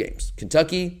of 2 games,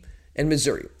 Kentucky and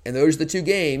Missouri. And those are the 2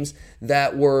 games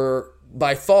that were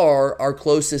by far our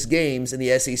closest games in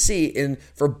the SEC. And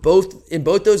in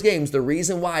both those games, the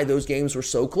reason why those games were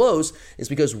so close is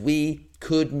because we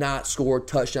could not score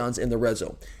touchdowns in the red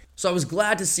zone. So I was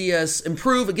glad to see us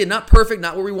improve. Again, not perfect,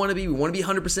 not where we want to be. We want to be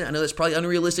 100%. I know that's probably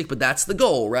unrealistic, but that's the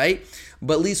goal, right?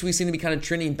 But at least we seem to be kind of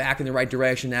trending back in the right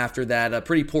direction after that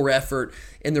pretty poor effort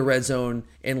in the red zone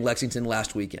in Lexington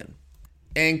last weekend.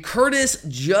 And Curtis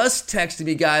just texted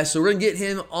me, guys, so we're going to get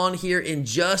him on here in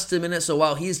just a minute. So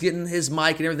while he's getting his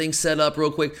mic and everything set up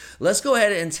real quick, let's go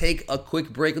ahead and take a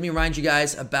quick break. Let me remind you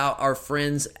guys about our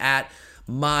friends at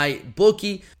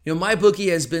MyBookie. MyBookie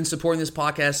has been supporting this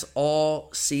podcast all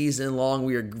season long.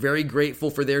 We are very grateful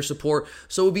for their support.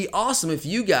 So it would be awesome if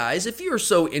you guys, if you're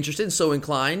so interested and so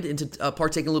inclined into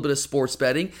partaking a little bit of sports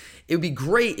betting, it would be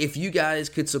great if you guys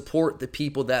could support the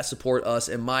people that support us.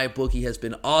 And MyBookie has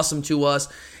been awesome to us.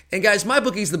 And guys,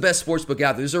 MyBookie is the best sportsbook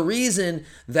out there. There's a reason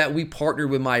that we partnered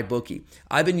with MyBookie.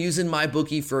 I've been using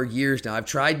MyBookie for years now. I've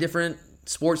tried different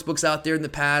sportsbooks out there in the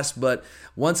past, but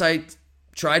once I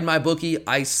tried MyBookie,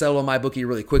 I settled on MyBookie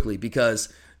really quickly because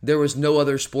there was no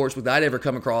other sportsbook that I'd ever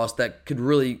come across that could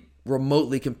really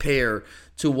remotely compare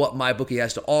to what MyBookie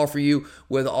has to offer you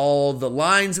with all the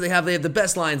lines that they have. They have the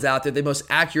best lines out there, the most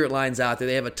accurate lines out there.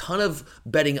 They have a ton of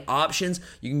betting options.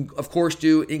 You can, of course,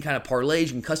 do any kind of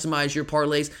parlays. You can customize your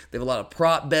parlays. They have a lot of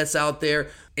prop bets out there.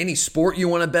 Any sport you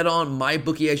want to bet on,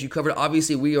 MyBookie has you covered.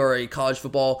 Obviously, we are a college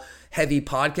football heavy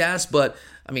podcast, but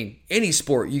any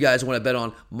sport you guys want to bet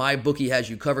on, MyBookie has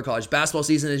you covered. College basketball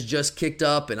season has just kicked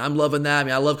up, and I'm loving that.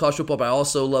 I love college football, but I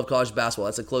also love college basketball.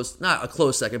 That's not a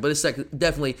close second, but it's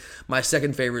definitely my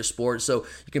second favorite sport. So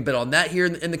you can bet on that here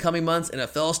in the coming months.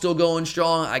 NFL still going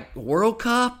strong. World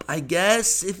Cup, I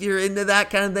guess, if you're into that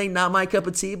kind of thing. Not my cup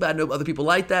of tea, but I know other people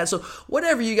like that. So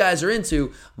whatever you guys are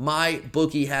into,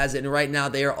 MyBookie has it. And right now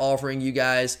they are offering you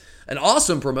guys an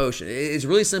awesome promotion. It's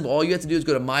really simple. All you have to do is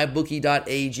go to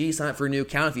mybookie.ag, sign up for a new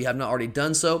account if you have not already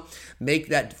done so, make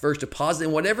that first deposit,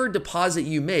 and whatever deposit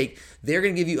you make, they're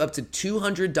going to give you up to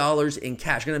 $200 in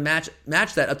cash. They're going to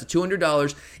match that up to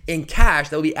 $200 in cash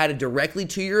that will be added directly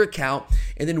to your account.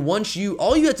 And then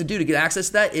all you have to do to get access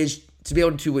to that is to be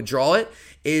able to withdraw it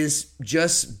is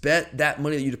just bet that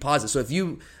money that you deposit. So if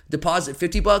you deposit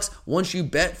 $50, once you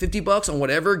bet $50 on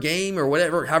whatever game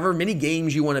or however many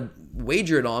games you want to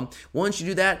wager it on, once you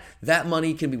do that, that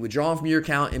money can be withdrawn from your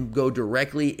account and go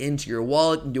directly into your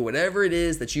wallet and do whatever it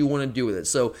is that you want to do with it.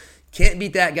 So can't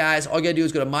beat that, guys. All you got to do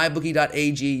is go to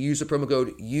mybookie.ag, use the promo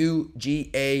code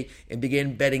UGA, and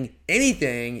begin betting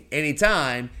anything,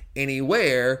 anytime,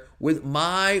 anywhere with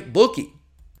MyBookie.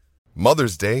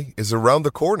 Mother's Day is around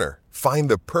the corner. Find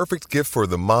the perfect gift for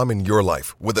the mom in your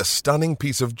life with a stunning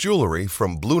piece of jewelry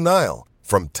from Blue Nile.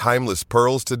 From timeless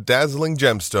pearls to dazzling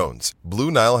gemstones,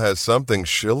 Blue Nile has something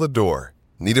she'll adore.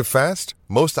 Need it fast?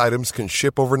 Most items can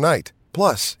ship overnight.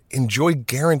 Plus, enjoy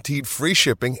guaranteed free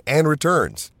shipping and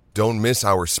returns. Don't miss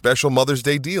our special Mother's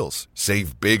Day deals.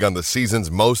 Save big on the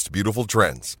season's most beautiful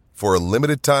trends. For a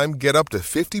limited time, get up to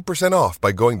 50% off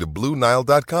by going to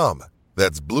BlueNile.com.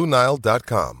 That's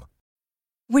BlueNile.com.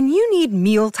 When you need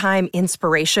mealtime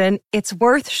inspiration, it's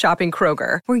worth shopping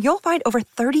Kroger, where you'll find over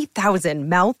 30,000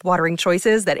 mouth-watering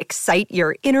choices that excite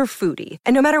your inner foodie.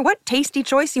 And no matter what tasty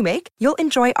choice you make, you'll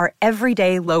enjoy our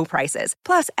everyday low prices,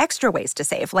 plus extra ways to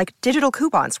save, like digital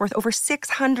coupons worth over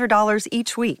 $600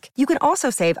 each week. You can also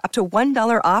save up to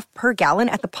 $1 off per gallon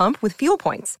at the pump with fuel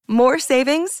points. More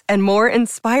savings and more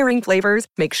inspiring flavors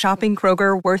make shopping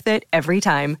Kroger worth it every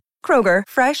time. Kroger,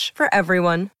 fresh for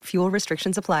everyone. Fuel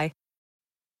restrictions apply.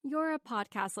 You're a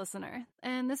podcast listener,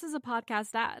 and this is a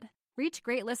podcast ad. Reach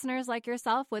great listeners like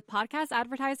yourself with podcast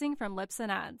advertising from Libsyn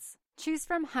Ads. Choose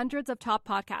from hundreds of top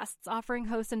podcasts offering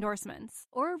host endorsements,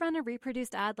 or run a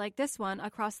reproduced ad like this one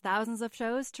across thousands of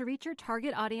shows to reach your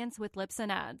target audience with Libsyn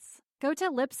Ads. Go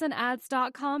to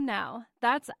libsynads.com now.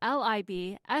 That's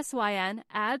LIBSYN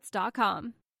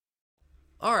ads.com.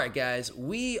 All right, guys,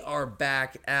 we are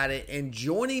back at it, and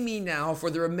joining me now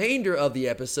for the remainder of the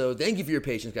episode, thank you for your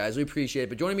patience, guys, we appreciate it,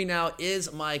 but joining me now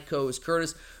is my co-host,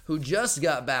 Curtis, who just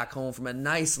got back home from a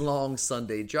nice, long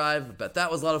Sunday drive. I bet that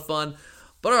was a lot of fun.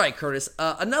 But all right, Curtis,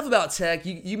 enough about tech.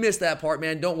 You missed that part,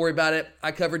 man. Don't worry about it.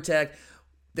 I covered tech.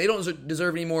 They don't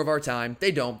deserve any more of our time.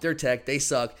 They don't. They're Tech. They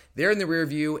suck. They're in the rear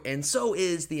view, and so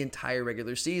is the entire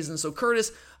regular season. So,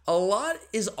 Curtis, a lot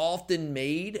is often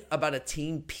made about a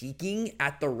team peaking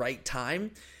at the right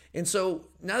time. And so,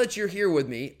 now that you're here with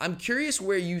me, I'm curious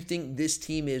where you think this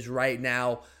team is right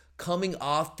now coming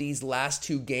off these last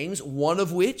 2 games, one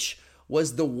of which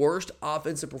was the worst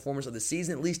offensive performance of the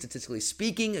season, at least statistically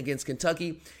speaking, against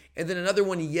Kentucky. And then another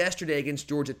one yesterday against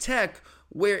Georgia Tech,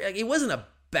 where it wasn't a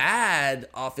bad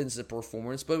offensive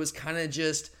performance, but it was kind of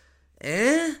just,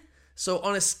 So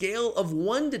on a scale of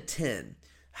 1 to 10,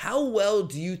 how well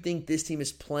do you think this team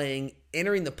is playing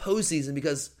entering the postseason?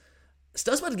 Because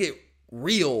stuff's about to get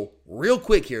real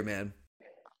quick here, man.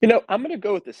 I'm going to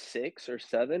go with a 6 or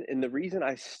 7. And the reason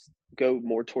I go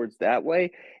more towards that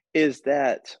way is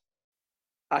that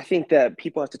I think that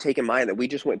people have to take in mind that we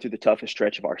just went through the toughest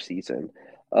stretch of our season.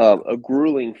 A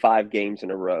grueling 5 games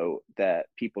in a row that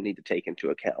people need to take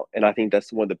into account. And I think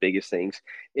that's one of the biggest things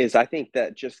is I think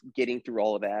that just getting through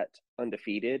all of that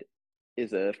undefeated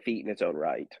is a feat in its own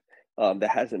right.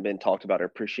 That hasn't been talked about or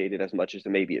appreciated as much as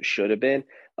maybe it should have been,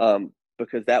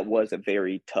 because that was a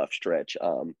very tough stretch.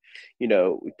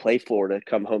 We play Florida,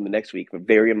 come home the next week, a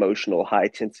very emotional,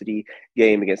 high-intensity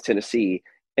game against Tennessee,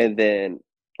 and then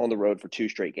on the road for 2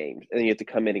 straight games. And then you have to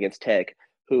come in against Tech,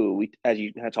 who, as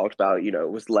you had talked about,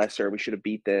 was lesser. We should have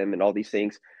beat them and all these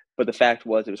things. But the fact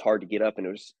was it was hard to get up, and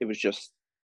it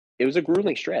was a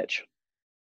grueling stretch.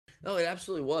 No, it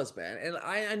absolutely was, man. And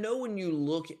I know when you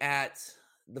look at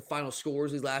the final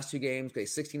scores these last 2 games,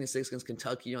 16-6 against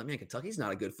Kentucky, you're like, man, Kentucky's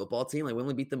not a good football team. Like, we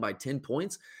only beat them by 10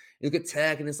 points. You look at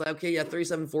Tech, and it's like, okay, yeah,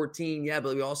 37-14, yeah,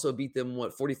 but we also beat them,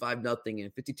 45-0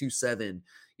 and 52-7,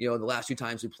 the last 2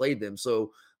 times we played them.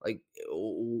 So, like,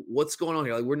 what's going on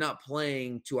here? Like, we're not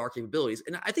playing to our capabilities.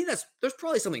 And I think there's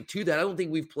probably something to that. I don't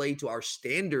think we've played to our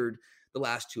standard the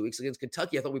last 2 weeks. Against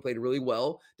Kentucky, I thought we played really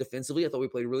well defensively. I thought we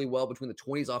played really well between the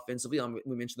 20s offensively.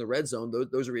 We mentioned the red zone.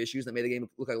 Those are issues that made the game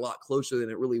look a lot closer than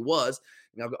it really was.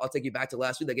 I'll take you back to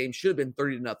last week. That game should have been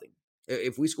 30-0.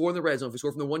 If we score in the red zone, if we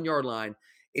score from the 1-yard line,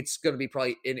 it's going to be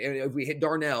probably, and if we hit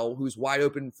Darnell, who's wide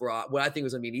open for what I think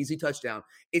was going to be an easy touchdown,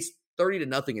 it's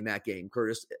 30-0 in that game,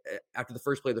 Curtis, after the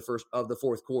first play of the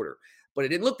fourth quarter. But it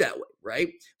didn't look that way,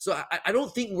 right? So I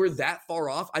don't think we're that far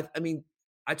off. I mean,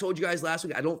 I told you guys last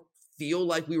week, I don't feel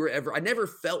like I never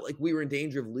felt like we were in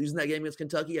danger of losing that game against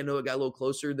Kentucky. I know it got a little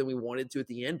closer than we wanted to at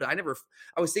the end, but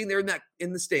I was sitting there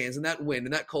in the stands in that wind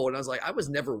and that cold, and I was like, I was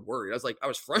never worried. I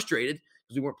was frustrated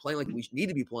because we weren't playing like we need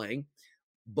to be playing,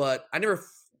 but I never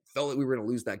felt like we were going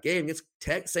to lose that game. Against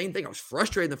Tech, same thing. I was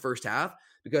frustrated in the first half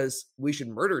because we should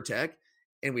murder Tech,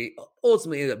 and we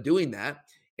ultimately ended up doing that.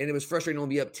 And it was frustrating to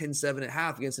only be up 10-7 at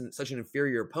half against such an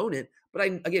inferior opponent. But I,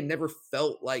 again, never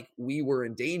felt like we were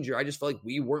in danger. I just felt like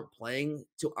we weren't playing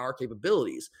to our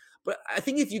capabilities. But I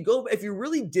think if you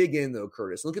really dig in, though,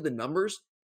 Curtis, look at the numbers,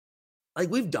 like,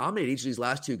 we've dominated each of these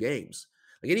last 2 games.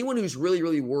 Like, anyone who's really,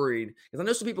 really worried, because I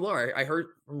know some people are. I heard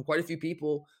from quite a few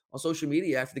people on social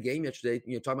media after the game yesterday,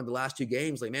 talking about the last 2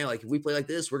 games, like, man, like, if we play like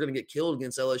this, we're going to get killed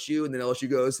against LSU, and then LSU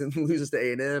goes and loses to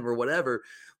A&M or whatever.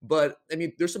 But, I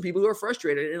mean, there's some people who are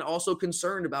frustrated and also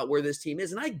concerned about where this team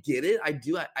is. And I get it. I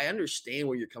do. I understand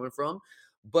where you're coming from.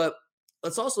 But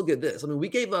let's also get this. I mean, we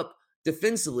gave up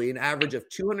defensively an average of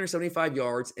 275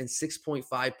 yards and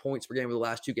 6.5 points per game over the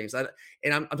last 2 games. I'm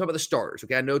talking about the starters,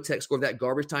 okay? I know Tech scored that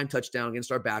garbage time touchdown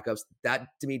against our backups. That,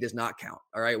 to me, does not count,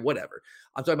 all right? Whatever.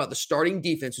 I'm talking about the starting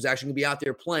defense who's actually going to be out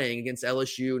there playing against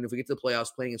LSU, and if we get to the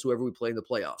playoffs, playing against whoever we play in the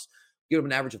playoffs. Give them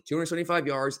an average of 275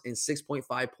 yards and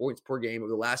 6.5 points per game over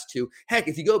the last 2. Heck,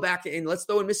 if you go back and let's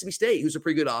throw in Mississippi State, who's a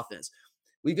pretty good offense.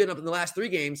 We've given up in the last 3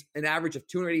 games an average of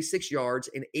 286 yards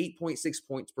and 8.6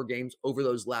 points per game over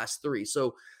those last 3.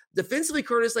 So defensively,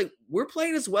 Curtis, like, we're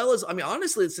playing as well as, I mean,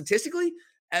 honestly, statistically,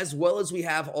 as well as we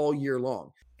have all year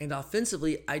long. And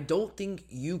offensively, I don't think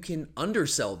you can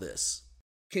undersell this.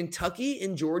 Kentucky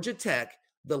and Georgia Tech,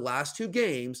 the last 2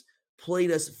 games,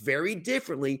 played us very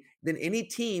differently than any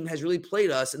team has really played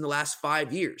us in the last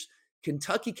 5 years.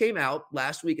 Kentucky came out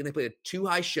last week and they played a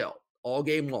 2-high shell all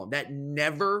game long. That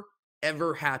never,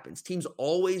 ever happens. Teams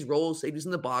always roll safeties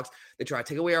in the box. They try to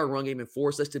take away our run game and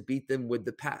force us to beat them with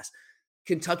the pass.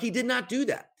 Kentucky did not do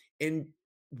that. And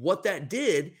what that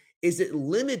did is it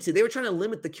limited, they were trying to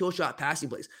limit the kill shot passing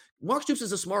plays. Mark Stoops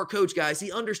is a smart coach, guys.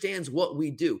 He understands what we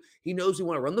do. He knows we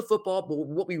want to run the football, but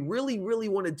what we really, really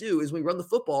want to do is when we run the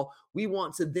football, we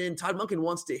want to then, Todd Monken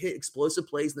wants to hit explosive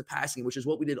plays in the passing, which is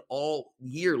what we did all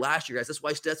year last year, guys. That's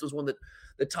why Stetson was one of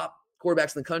the top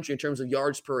quarterbacks in the country in terms of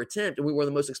yards per attempt, and we were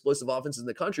the most explosive offenses in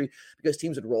the country because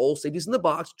teams would roll safeties in the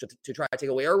box to try to take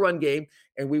away our run game,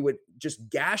 and we would just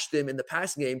gash them in the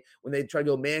passing game when they try to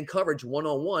go man coverage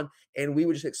one-on-one, and we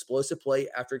would just explosive play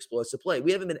after explosive play.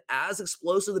 We haven't been as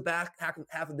explosive the back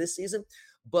half of this season,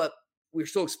 but we're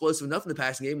still explosive enough in the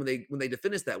passing game when they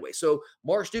defend us that way. So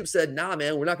Mark Stoops said, nah,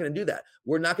 man, we're not going to do that.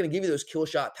 We're not going to give you those kill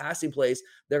shot passing plays.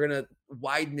 They're going to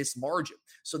widen this margin.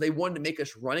 So they wanted to make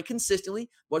us run it consistently.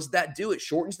 What does that do? It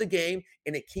shortens the game,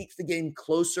 and it keeps the game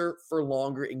closer for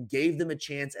longer and gave them a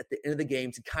chance at the end of the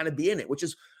game to kind of be in it, which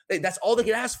is that's all they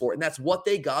could ask for. And that's what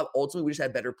they got. Ultimately, we just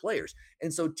had better players.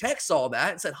 And so Tech saw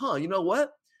that and said, you know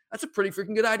what? That's a pretty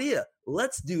freaking good idea.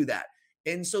 Let's do that.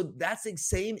 And so that's the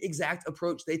same exact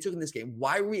approach they took in this game.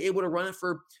 Why were we able to run it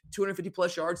for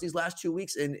 250-plus yards these last 2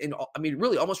 weeks? And I mean,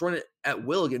 really almost run it at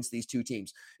will against these two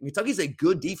teams. And Kentucky's a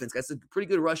good defense. That's a pretty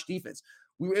good rush defense.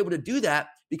 We were able to do that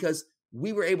because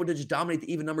we were able to just dominate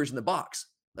the even numbers in the box.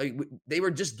 Like they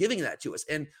were just giving that to us.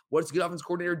 And what does a good offensive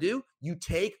coordinator do? You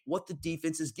take what the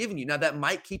defense is giving you. Now, that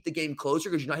might keep the game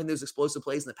closer because you're not hitting those explosive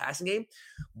plays in the passing game.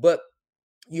 But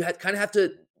you kind of have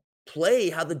to play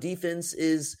how the defense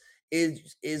is you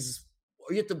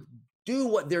have to do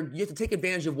what you have to take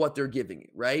advantage of what they're giving you,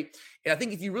 right? And I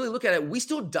think if you really look at it, we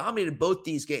still dominated both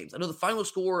these games. I know the final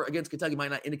score against Kentucky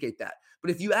might not indicate that,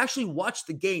 but if you actually watch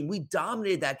the game, we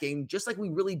dominated that game just like we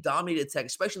really dominated Tech,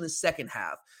 especially in the second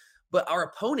half. But our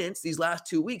opponents these last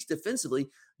 2 weeks defensively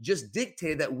just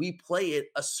dictated that we play it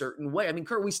a certain way. I mean,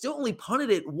 Kurt, we still only punted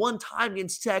it one time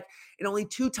against Tech and only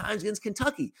 2 times against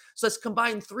Kentucky. So that's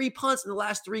combined 3 punts in the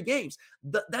last 3 games.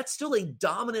 That's still a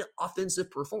dominant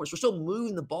offensive performance. We're still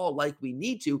moving the ball like we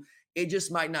need to. It just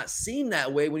might not seem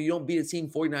that way when you don't beat a team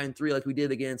 49-3 like we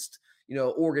did against,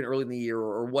 Oregon early in the year,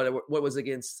 or what was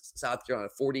against South Carolina,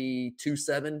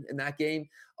 42-7 in that game,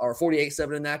 or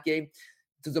 48-7 in that game.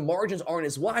 The margins aren't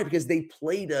as wide because they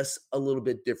played us a little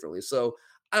bit differently. So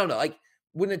I don't know, like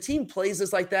when a team plays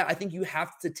us like that, I think you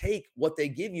have to take what they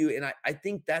give you. And I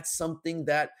think that's something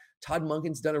that Todd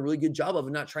Monken's done a really good job of,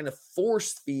 and not trying to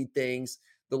force feed things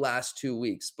the last 2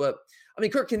 weeks. But I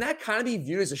mean, Kirk, can that kind of be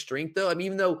viewed as a strength though? I mean,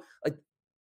 even though like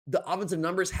the offensive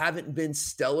numbers haven't been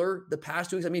stellar the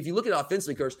past 2 weeks. I mean, if you look at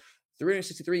offensively, Kirk,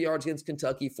 363 yards against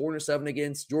Kentucky, 407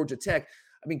 against Georgia Tech.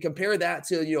 I mean, compare that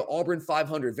to, Auburn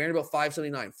 500, Vanderbilt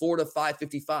 579, Florida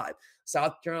 555,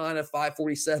 South Carolina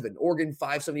 547, Oregon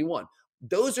 571.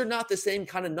 Those are not the same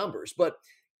kind of numbers. But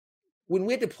when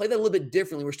we had to play that a little bit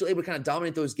differently, we're still able to kind of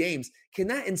dominate those games. Can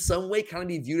that in some way kind of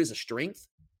be viewed as a strength?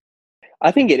 I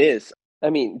think it is.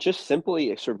 I mean, just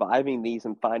simply surviving these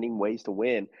and finding ways to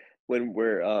win when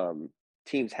we're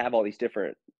teams have all these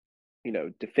different,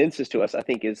 defenses to us, I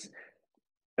think is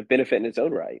a benefit in its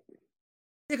own right.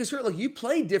 Yeah, because like you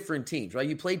play different teams, right?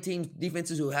 You play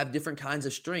defenses who have different kinds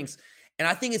of strengths. And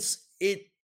I think it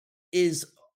is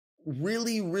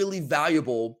really, really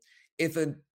valuable if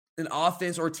an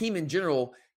offense or a team in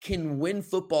general can win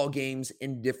football games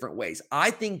in different ways.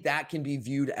 I think that can be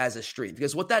viewed as a strength,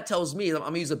 because what that tells me, I'm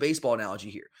going to use a baseball analogy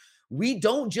here. We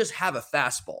don't just have a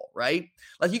fastball, right?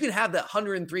 Like you can have that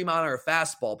 103-mile-an-hour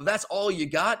fastball, but that's all you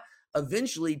got.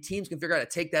 Eventually, teams can figure out how to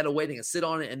take that away. They can sit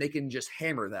on it and they can just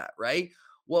hammer that, right?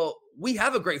 Well, we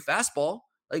have a great fastball.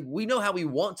 Like we know how we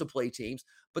want to play teams,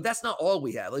 but that's not all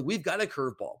we have. Like we've got a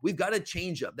curveball. We've got a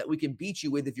changeup that we can beat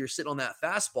you with if you're sitting on that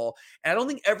fastball. And I don't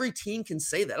think every team can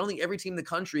say that. I don't think every team in the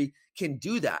country can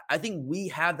do that. I think we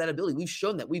have that ability. We've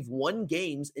shown that we've won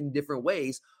games in different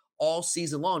ways all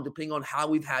season long, depending on how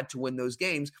we've had to win those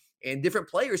games. And different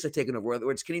players have taken over, whether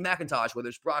it's Kenny McIntosh, whether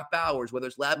it's Brock Bowers, whether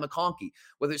it's Ladd McConkey,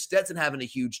 whether it's Stetson having a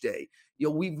huge day.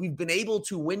 We've been able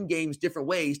to win games different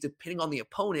ways depending on the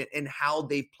opponent and how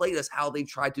they've played us, how they've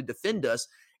tried to defend us.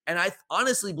 And I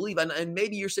honestly believe, and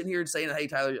maybe you're sitting here saying, hey,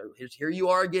 Tyler, here you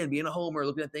are again, being a homer,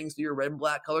 looking at things through your red and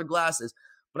black colored glasses.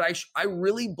 But I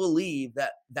really believe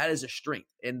that is a strength.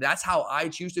 And that's how I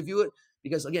choose to view it.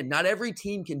 Because, again, not every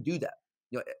team can do that.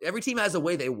 Every team has a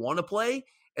way they want to play,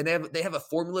 and they have a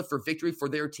formula for victory for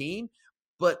their team.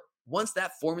 But once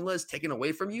that formula is taken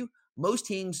away from you, most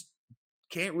teams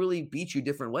can't really beat you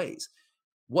different ways.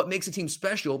 What makes a team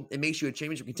special and makes you a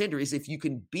championship contender is if you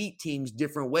can beat teams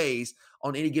different ways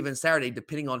on any given Saturday,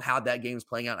 depending on how that game is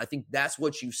playing out. I think that's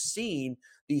what you've seen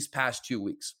these past 2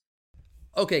 weeks.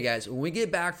 Okay, guys, when we get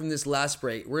back from this last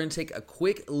break, we're going to take a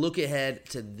quick look ahead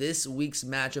to this week's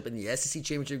matchup in the SEC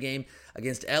Championship game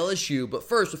against LSU. But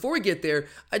first, before we get there,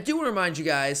 I do want to remind you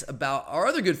guys about our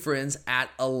other good friends at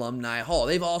Alumni Hall.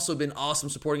 They've also been awesome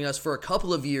supporting us for a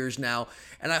couple of years now,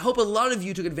 and I hope a lot of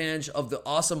you took advantage of the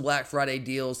awesome Black Friday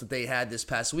deals that they had this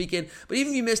past weekend. But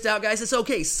even if you missed out, guys, it's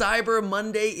okay. Cyber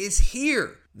Monday is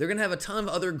here. They're going to have a ton of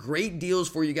other great deals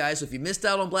for you guys. So if you missed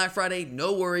out on Black Friday,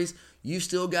 no worries. You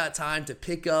still got time to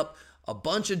pick up a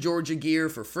bunch of Georgia gear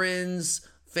for friends,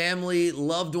 family,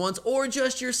 loved ones, or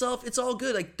just yourself. It's all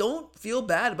good. Like, don't feel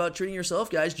bad about treating yourself,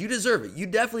 guys. You deserve it. You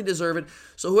definitely deserve it.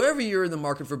 So whoever you're in the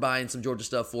market for buying some Georgia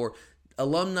stuff for,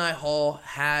 Alumni Hall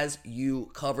has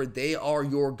you covered. They are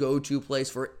your go-to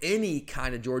place for any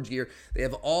kind of Georgia gear. They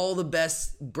have all the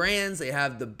best brands. They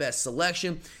have the best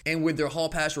selection. And with their Hall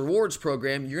Pass Rewards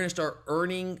program, you're going to start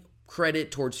earning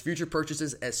credit towards future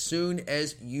purchases as soon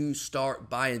as you start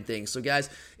buying things. So guys,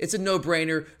 it's a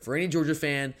no-brainer for any Georgia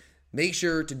fan. Make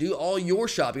sure to do all your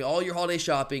shopping, all your holiday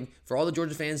shopping for all the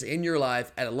Georgia fans in your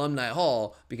life at Alumni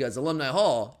Hall, because Alumni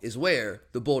Hall is where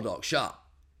the Bulldogs shop.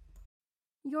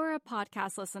 You're a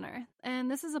podcast listener,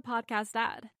 and this is a podcast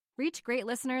ad. Reach great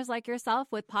listeners like yourself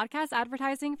with podcast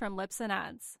advertising from Libsyn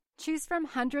Ads. Choose from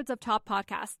hundreds of top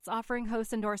podcasts offering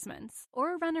host endorsements,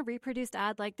 or run a reproduced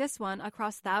ad like this one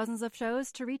across thousands of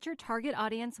shows to reach your target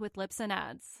audience with Libsyn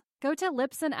Ads. Go to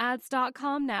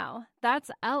libsynads.com now.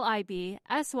 That's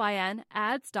LIBSYN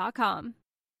ads.com.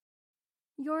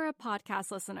 You're a podcast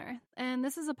listener, and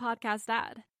this is a podcast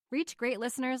ad. Reach great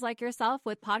listeners like yourself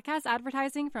with podcast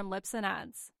advertising from Libsyn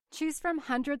Ads. Choose from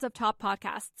hundreds of top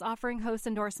podcasts offering host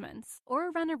endorsements,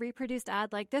 or run a reproduced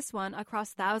ad like this one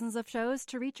across thousands of shows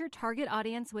to reach your target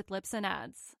audience with Libsyn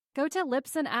Ads. Go to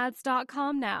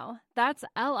libsynads.com now. That's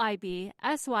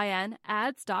LIBSYN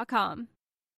ads.com.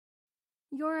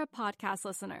 You're a podcast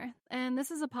listener, and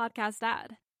this is a podcast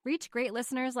ad. Reach great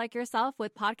listeners like yourself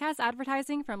with podcast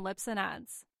advertising from Libsyn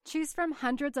Ads. Choose from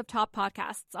hundreds of top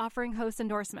podcasts offering host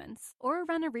endorsements, or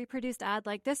run a reproduced ad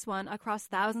like this one across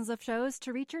thousands of shows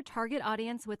to reach your target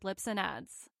audience with Libsyn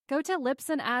Ads. Go to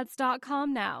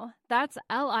libsynads.com now. That's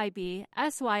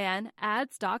LIBSYN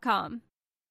ads.com.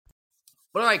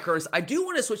 But all right, Curtis, I do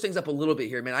want to switch things up a little bit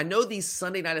here, man. I know these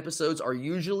Sunday night episodes are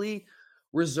usually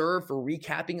reserved for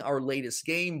recapping our latest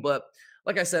game, but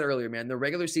like I said earlier, man, the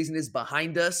regular season is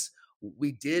behind us.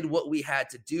 We did what we had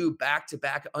to do,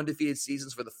 back-to-back undefeated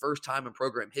seasons for the first time in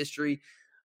program history.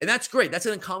 And that's great. That's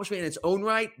an accomplishment in its own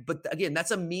right. But again,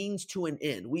 that's a means to an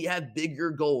end. We have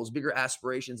bigger goals, bigger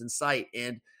aspirations in sight.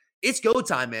 And it's go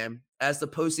time, man, as the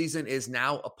postseason is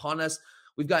now upon us.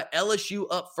 We've got LSU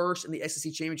up first in the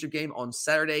SEC Championship game on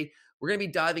Saturday. We're going to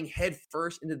be diving head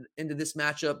first into this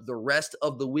matchup the rest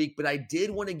of the week. But I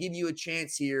did want to give you a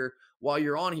chance here while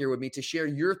you're on here with me to share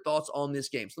your thoughts on this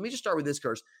game. So let me just start with this,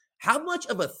 Curtis. How much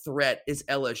of a threat is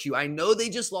LSU? I know they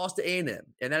just lost to A&M,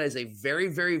 and that is a very,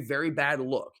 very, very bad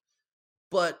look.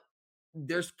 But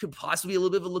could possibly be a little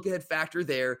bit of a look-ahead factor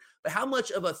there. But how much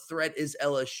of a threat is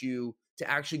LSU to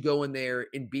actually go in there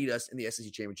and beat us in the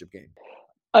SEC Championship game?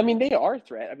 I mean, they are a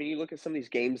threat. I mean, you look at some of these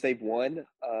games they've won.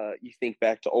 You think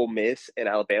back to Ole Miss and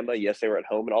Alabama. Yes, they were at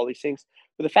home and all these things.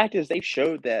 But the fact is they've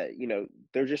showed that,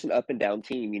 they're just an up-and-down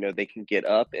team. They can get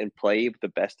up and play with the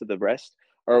best of the rest,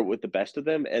 or with the best of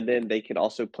them, and then they can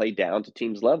also play down to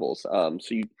teams' levels. So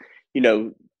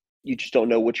you just don't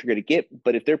know what you're going to get.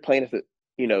 But if they're playing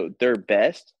at their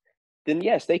best, then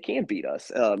yes, they can beat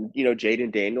us.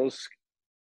 Jaden Daniels,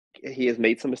 he has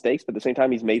made some mistakes, but at the same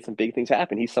time, he's made some big things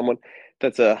happen. He's someone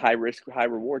that's a high risk, high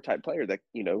reward type player that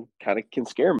kind of can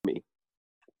scare me.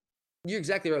 You're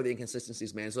exactly right with the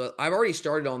inconsistencies, man. So I've already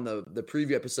started on the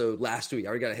preview episode last week. I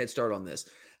already got a head start on this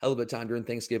a little bit of time during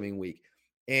Thanksgiving week.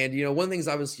 And, one of the things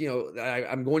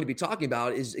I'm going to be talking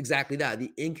about is exactly that,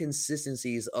 the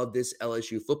inconsistencies of this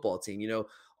LSU football team.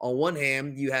 On one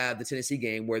hand, you have the Tennessee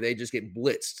game where they just get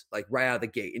blitzed like right out of the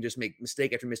gate and just make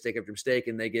mistake after mistake after mistake,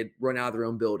 and they get run out of their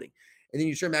own building. And then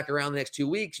you turn back around the next 2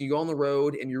 weeks, and you go on the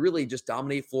road and you really just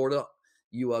dominate Florida.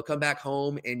 You come back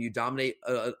home and you dominate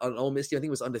an Ole Miss team. I think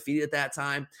it was undefeated at that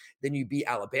time. Then you beat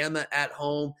Alabama at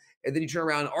home. And then you turn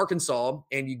around in Arkansas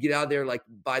and you get out there like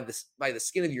by the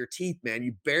skin of your teeth, man.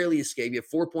 You barely escape. You have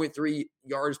 4.3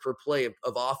 yards per play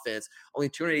of offense, only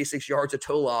 286 yards of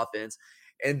total offense.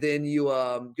 And then you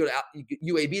go to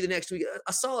UAB the next week,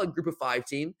 a solid group of 5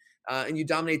 team, and you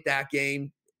dominate that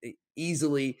game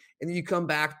easily. And then you come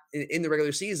back in the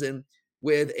regular season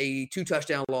with a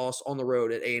 2-touchdown loss on the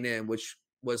road at A&M, which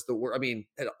was the worst. I mean,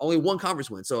 had only one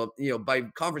conference win. So, by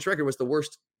conference record was the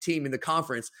worst team in the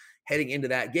conference heading into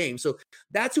that game. So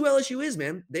that's who LSU is,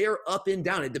 man. They are up and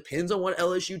down. It depends on what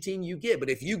LSU team you get. But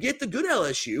if you get the good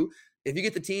LSU, if you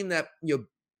get the team that,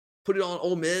 put it on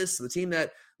Ole Miss, the team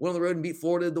that went on the road and beat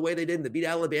Florida the way they did and they beat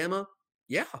Alabama,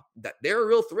 yeah, they're a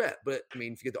real threat. But I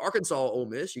mean, if you get the Arkansas Ole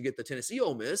Miss, you get the Tennessee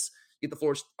Ole Miss, you get the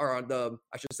Florida, or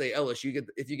I should say LSU.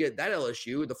 If you get that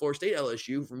LSU, the Florida State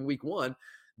LSU from week 1,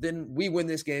 then we win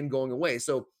this game going away.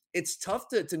 So it's tough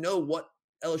to know what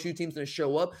LSU team's going to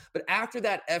show up. But after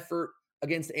that effort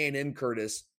against A&M,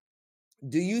 Curtis,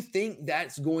 do you think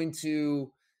that's going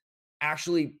to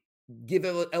actually give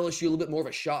LSU a little bit more of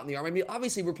a shot in the arm? I mean,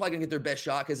 obviously, we're probably going to get their best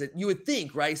shot because you would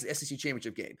think, right, it's the SEC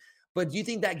championship game. But do you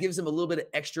think that gives them a little bit of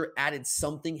extra added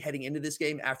something heading into this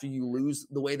game after you lose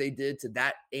the way they did to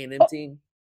that A&M team?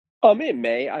 It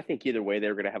may. I think either way,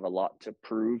 they're going to have a lot to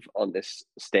prove on this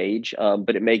stage,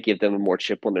 but it may give them a more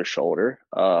chip on their shoulder.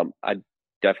 I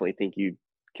definitely think you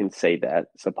can say that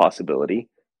it's a possibility.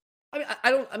 They're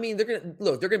going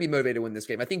to be motivated to win this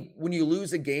game. I think when you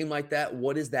lose a game like that,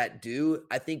 what does that do?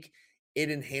 I think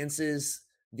it enhances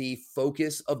the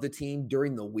focus of the team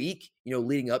during the week,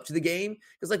 leading up to the game.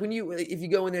 Because if you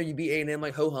go in there, you beat A&M,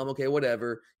 like ho hum, okay,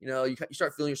 whatever. You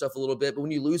start feeling yourself a little bit. But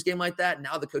when you lose a game like that,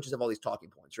 now the coaches have all these talking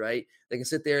points, right? They can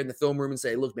sit there in the film room and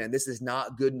say, look, man, this is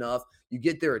not good enough. You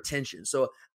get their attention. So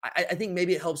I think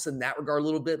maybe it helps in that regard a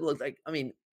little bit.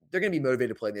 They're going to be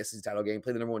motivated to play the SEC title game,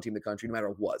 play the number 1 team in the country, no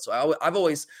matter what. So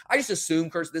I just assume,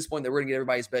 Kurt, at this point that we're going to get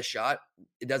everybody's best shot.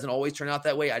 It doesn't always turn out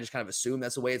that way. I just kind of assume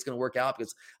that's the way it's going to work out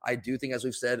because I do think, as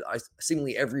we've said,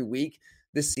 seemingly every week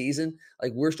this season,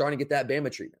 we're starting to get that Bama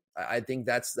treatment. I think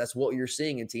that's what you're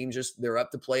seeing, and teams they're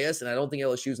up to play us. And I don't think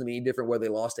LSU is going to be any different whether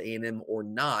they lost to A&M or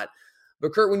not.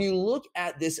 But Kurt, when you look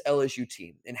at this LSU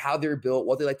team and how they're built,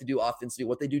 what they like to do offensively,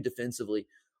 what they do defensively,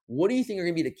 what do you think are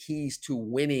going to be the keys to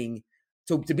winning?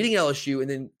 To beating LSU and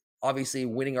then obviously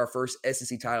winning our first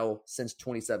SEC title since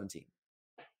 2017?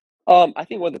 I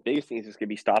think one of the biggest things is going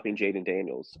to be stopping Jayden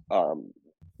Daniels.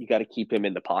 You got to keep him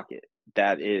in the pocket.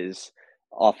 That is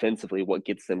offensively what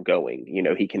gets them going.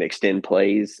 He can extend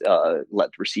plays, let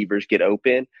the receivers get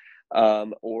open,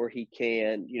 or he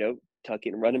can, tuck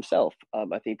it and run himself.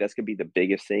 I think that's going to be the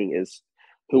biggest thing is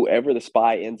whoever the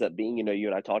spy ends up being. You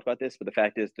and I talked about this, but the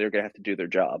fact is they're going to have to do their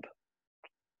job.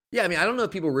 Yeah, I don't know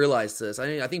if people realize this.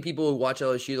 I think people who watch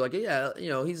LSU like, yeah,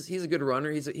 he's a good runner.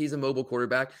 He's a mobile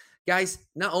quarterback. Guys,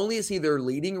 not only is he their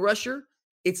leading rusher,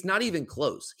 it's not even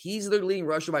close. He's their leading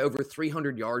rusher by over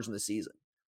 300 yards in the season.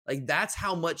 That's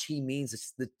how much he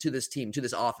means to this team, to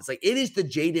this offense. It is the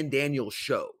Jayden Daniels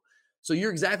show. So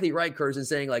you're exactly right, Curtis, in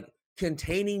saying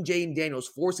containing Jayden Daniels,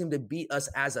 forcing him to beat us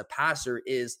as a passer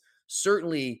is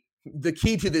certainly the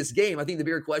key to this game. I think the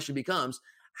bigger question becomes,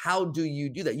 how do you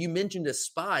do that? You mentioned a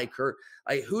spy, Kurt.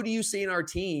 Who do you see in our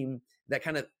team that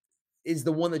kind of is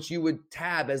the one that you would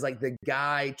tab as the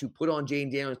guy to put on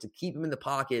Jayden Daniels to keep him in the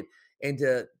pocket and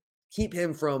to keep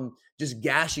him from just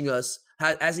gashing us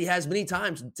as he has many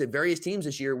times to various teams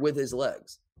this year with his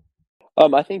legs?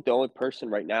 I think the only person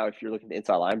right now, if you're looking at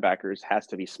inside linebackers, has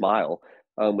to be Smile,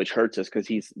 which hurts us because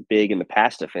he's big in the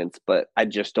pass defense, but I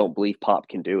just don't believe Pop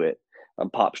can do it.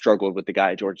 Pop struggled with the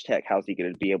guy at Georgia Tech. How's he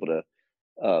going to be able to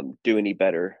do any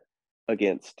better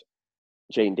against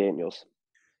Jayden Daniels?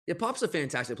 Yeah, Pop's a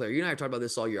fantastic player. You and I have talked about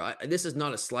this all year. This is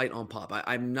not a slight on Pop.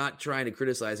 I'm not trying to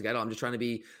criticize the guy at all. I'm just trying to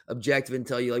be objective and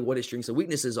tell you what his strengths and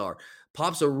weaknesses are.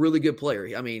 Pop's a really good player.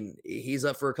 He's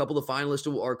up for a couple of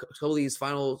finalists or a couple of these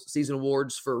final season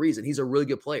awards for a reason. He's a really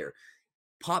good player.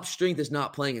 Pop's strength is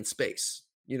not playing in space,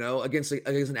 against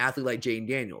an athlete like Jayden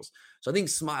Daniels. So I think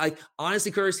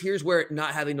honestly, Curtis, here's where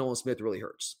not having Nolan Smith really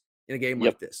hurts in a game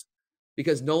like this.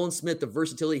 Because Nolan Smith, the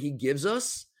versatility he gives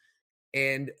us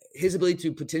and his ability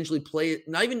to potentially play it,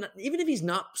 even if he's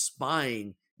not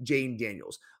spying Jayden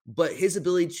Daniels, but his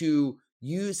ability to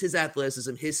use his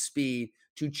athleticism, his speed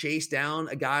to chase down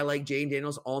a guy like Jayden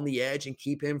Daniels on the edge and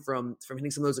keep him from hitting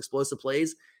some of those explosive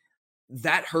plays,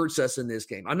 that hurts us in this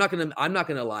game. I'm not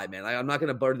gonna lie, man. I'm not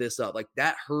gonna butter this up.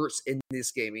 That hurts in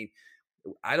this game.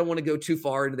 I don't want to go too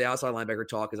far into the outside linebacker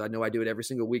talk because I know I do it every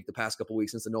single week the past couple of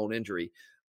weeks since the Nolan injury.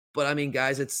 But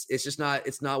guys, it's just not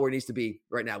where it needs to be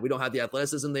right now. We don't have the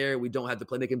athleticism there. We don't have the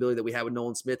playmaking ability that we had with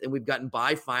Nolan Smith, and we've gotten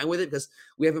by fine with it because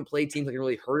we haven't played teams that can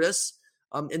really hurt us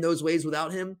in those ways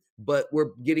without him. But we're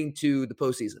getting to the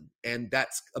postseason, and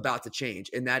that's about to change,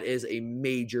 and that is a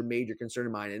major, major concern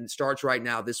of mine. And it starts right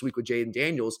now this week with Jayden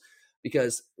Daniels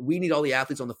because we need all the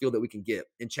athletes on the field that we can get.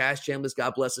 And Chaz Chambliss,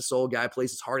 God bless his soul, guy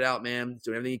plays his heart out, man. He's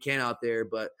doing everything he can out there,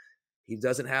 but he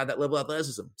doesn't have that level of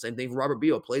athleticism. Same thing for Robert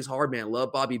Beal. Plays hard, man.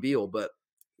 Love Bobby Beal, but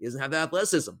He doesn't have the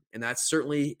athleticism, and that's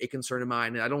certainly a concern of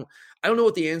mine. And I don't know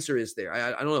what the answer is there.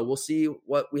 I don't know. We'll see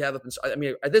what we have. I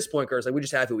mean, at this point, Curtis, like, we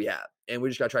just have who we have, and we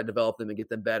just got to try to develop them and get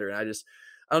them better. And I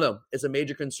don't know. It's a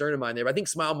major concern of mine there. But I think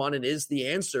Smile Mondon is the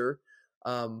answer.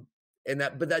 When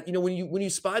you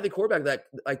spy the quarterback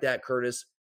like that, Curtis,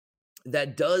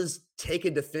 that does take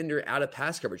a defender out of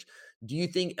pass coverage. Do you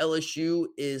think LSU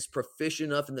is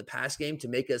proficient enough in the pass game to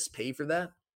make us pay for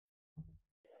that?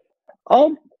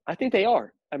 I think they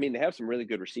are. I mean, they have some really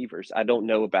good receivers. I don't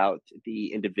know about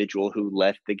the individual who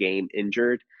left the game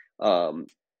injured this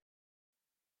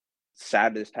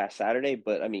past Saturday,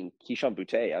 but I mean, Keyshawn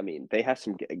Boutte, I mean, they have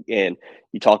some, again,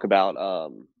 you talk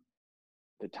about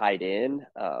the tight end.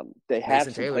 They have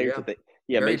Mason some Taylor, players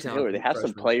Mason Taylor. They have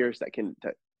some players that can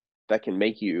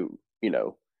make you,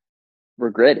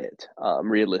 regret it,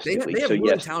 realistically. They have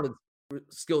really talented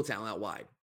skill talent out wide.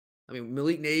 I mean,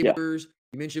 Malik Neighbors,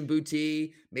 you mentioned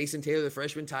Boutte, Mason Taylor, the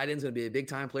freshman tight end, is going to be a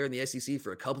big-time player in the SEC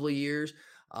for a couple of years.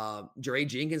 Jare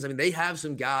Jenkins, I mean, they have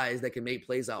some guys that can make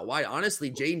plays out wide. Honestly,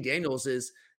 Jaden Daniels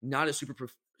is not a super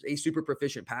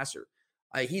proficient passer.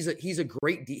 He's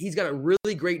got a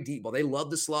really great deep ball. They love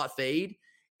the slot fade,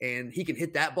 and he can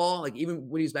hit that ball. Like, even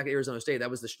when he was back at Arizona State,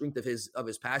 that was the strength of his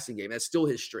passing game. That's still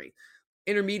his strength.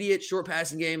 Intermediate, short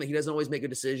passing game. Like, he doesn't always make good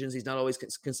decisions. He's not always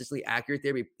consistently accurate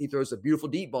there. He throws a beautiful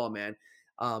deep ball, man.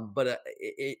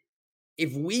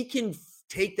 If we can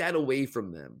take that away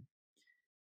from them,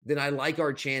 then I like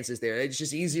our chances there. It's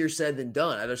just easier said than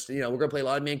done. We're going to play a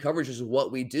lot of man coverage, which is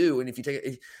what we do. And if you take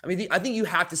it, I think you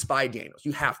have to spy Daniels.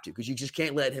 You have to, because you just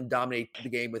can't let him dominate the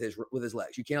game with his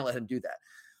legs. You cannot let him do that.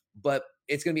 But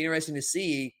it's going to be interesting to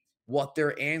see what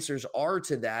their answers are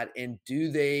to that, and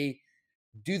do they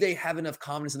have enough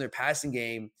confidence in their passing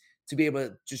game to be able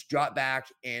to just drop back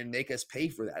and make us pay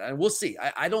for that. And we'll see.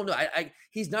 I don't know.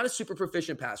 He's not a super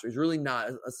proficient passer. He's really not,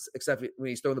 except when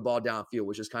he's throwing the ball downfield,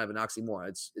 which is kind of an oxymoron.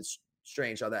 It's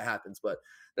strange how that happens, but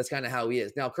that's kind of how he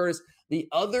is. Now, Curtis, the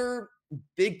other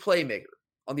big playmaker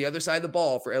on the other side of the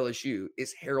ball for LSU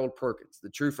is Harold Perkins, the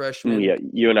true freshman. Yeah,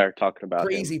 you and I are talking about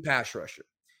crazy him. Pass rusher.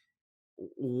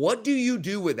 What do you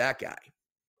do with that guy?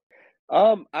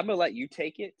 I'm going to let you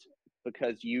take it,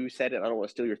 because you said it. I don't want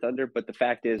to steal your thunder, but the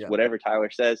fact is, whatever Tyler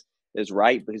says is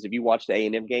right. Because if you watch the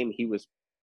A&M game, he was,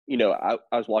 I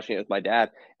was watching it with my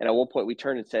dad, and at one point we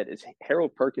turned and said, "Is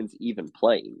Harold Perkins even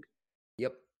playing?"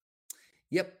 Yep.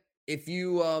 If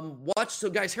you watch, so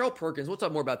guys, Harold Perkins, we'll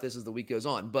talk more about this as the week goes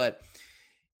on, but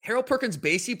Harold Perkins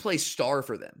basically plays star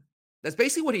for them. That's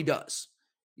basically what he does.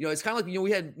 It's kind of like,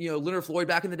 we had, Leonard Floyd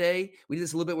back in the day. We did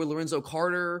this a little bit with Lorenzo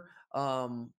Carter.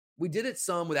 We did it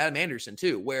some with Adam Anderson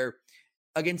too, where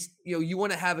against, you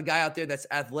want to have a guy out there that's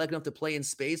athletic enough to play in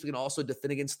space. We can also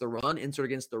defend against the run, insert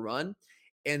against the run.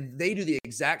 And they do the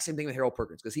exact same thing with Harold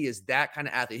Perkins, because he is that kind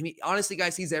of athlete. I mean, honestly,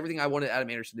 guys, he's everything I wanted Adam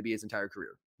Anderson to be his entire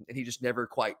career. And he just never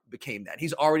quite became that.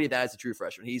 He's already that as a true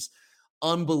freshman. He's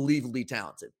unbelievably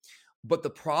talented. But the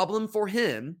problem for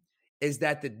him is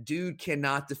that the dude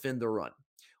cannot defend the run.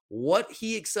 What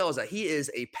he excels at, he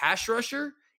is a pass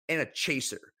rusher and a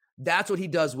chaser. That's what he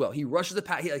does well. He rushes the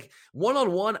pass. Like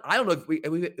one-on-one, I don't know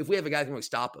if we have a guy that can really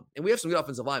stop him. And we have some good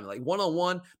offensive linemen. Like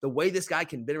one-on-one, the way this guy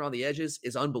can bend around the edges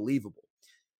is unbelievable.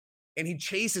 And he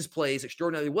chases plays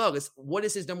extraordinarily well. Because what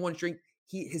is his number one strength?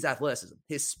 His athleticism,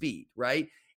 his speed, right?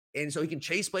 And so he can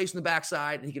chase plays from the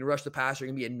backside, and he can rush the passer. It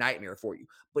can be a nightmare for you.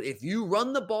 But if you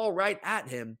run the ball right at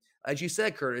him, as you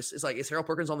said, Curtis, it's like, is Harold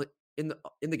Perkins in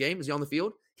the game? Is he on the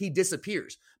field? He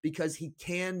disappears because he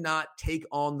cannot take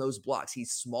on those blocks.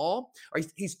 He's small, or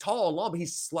he's tall and long, but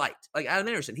he's slight. Like Adam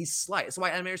Anderson, he's slight. That's why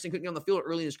Adam Anderson couldn't get on the field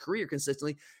early in his career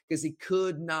consistently, because he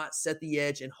could not set the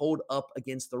edge and hold up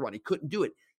against the run. He couldn't do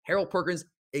it. Harold Perkins,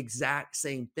 exact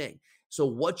same thing. So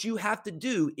what you have to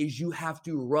do is you have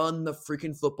to run the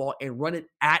freaking football and run it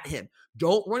at him.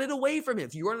 Don't run it away from him.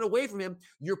 If you run it away from him,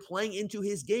 you're playing into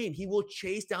his game. He will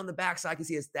chase down the backside because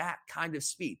he has that kind of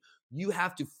speed. You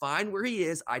have to find where he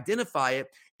is, identify it,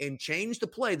 and change the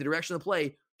play, the direction of the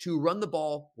play, to run the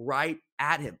ball right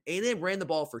at him. A&M ran the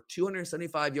ball for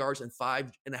 275 yards and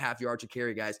 5.5 yards a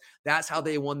carry, guys. That's how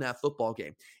they won that football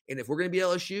game. And if we're going to be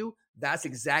LSU, that's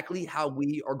exactly how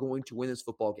we are going to win this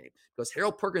football game, because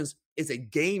Harold Perkins is a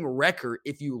game wrecker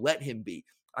if you let him be.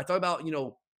 I talk about,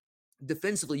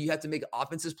 defensively, you have to make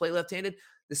offenses play left-handed.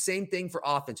 The same thing for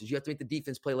offenses. You have to make the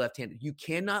defense play left-handed. You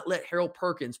cannot let Harold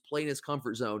Perkins play in his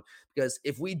comfort zone, because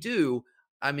if we do,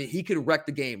 I mean, he could wreck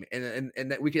the game, and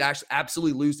that we could actually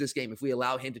absolutely lose this game if we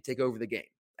allow him to take over the game.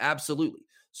 Absolutely.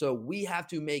 So we have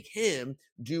to make him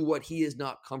do what he is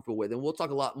not comfortable with. And we'll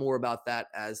talk a lot more about that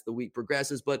as the week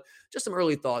progresses. But just some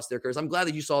early thoughts there, Curtis. I'm glad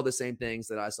that you saw the same things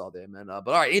that I saw there, man. But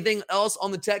all right, anything else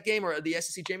on the Tech game or the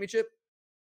SEC championship?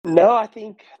 No, I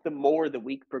think the more the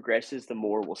week progresses, the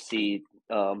more we'll see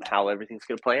how everything's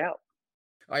going to play out.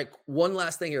 All right, one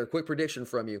last thing here. A quick prediction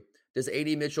from you. Does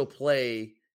A.D. Mitchell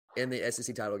play in the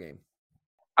SEC title game?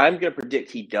 I'm going to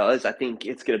predict he does. I think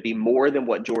it's going to be more than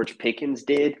what George Pickens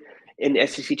did in the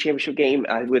SEC championship game.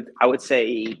 I would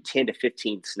say 10 to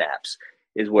 15 snaps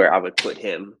is where I would put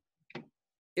him.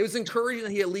 It was encouraging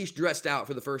that he at least dressed out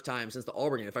for the first time since the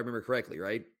Auburn game, if I remember correctly,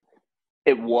 right?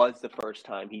 It was the first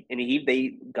time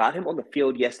they got him on the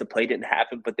field. Yes, the play didn't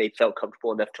happen, but they felt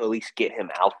comfortable enough to at least get him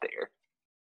out there.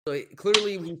 So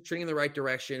clearly he's trending in the right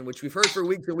direction, which we've heard for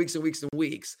weeks and weeks and weeks and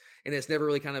weeks, and it's never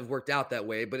really kind of worked out that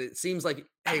way. But it seems like,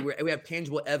 hey, we have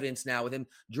tangible evidence now with him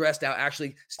dressed out,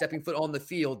 actually stepping foot on the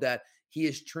field, that he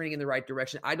is trending in the right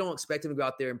direction. I don't expect him to go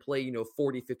out there and play,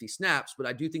 40, 50 snaps, but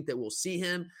I do think that we'll see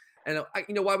him. And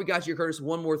why we got you, Curtis,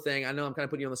 one more thing. I know I'm kind of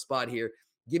putting you on the spot here.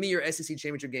 Give me your SEC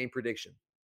championship game prediction.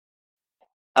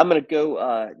 I'm going to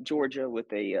go Georgia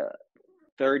with a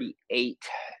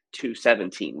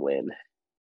 38-17 win.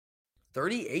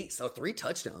 38, so 3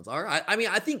 touchdowns. All right. I mean,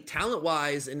 I think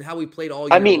talent-wise and how we played all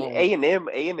year long.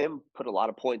 A&M put a lot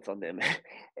of points on them.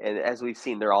 And as we've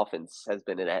seen, their offense has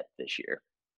been inept this year.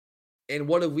 And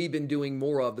what have we been doing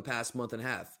more of the past month and a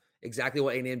half? Exactly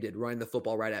what A&M did, running the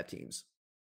football right at teams.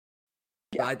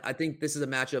 Yeah. I think this is a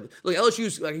matchup. Look,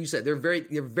 LSU's, like you said, they're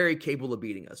very capable of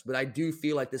beating us. But I do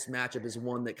feel like this matchup is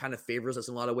one that kind of favors us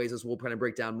in a lot of ways, as we'll kind of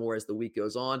break down more as the week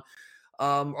goes on.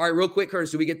 All right, real quick,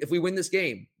 Curtis, if we win this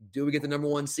game, do we get the number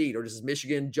 1 seed, or does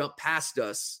Michigan jump past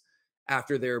us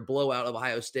after their blowout of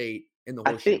Ohio State in the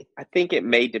horseshoe? I think it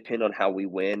may depend on how we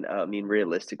win. I mean,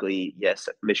 realistically, yes,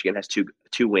 Michigan has two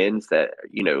wins, that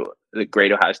the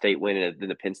great Ohio State win and then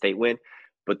the Penn State win,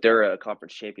 but they're a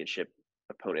conference championship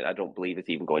opponent. I don't believe it's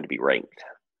even going to be ranked.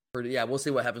 Yeah, we'll see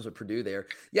what happens with Purdue there.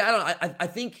 Yeah, I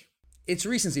think it's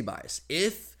recency bias.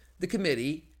 If the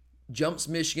committee jumps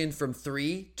Michigan from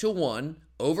 3 to 1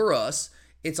 over us,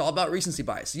 it's all about recency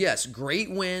bias. Yes, great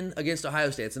win against Ohio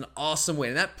State. It's an awesome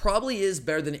win. And that probably is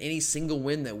better than any single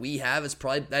win that we have.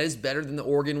 That is better than the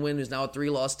Oregon win, who's now a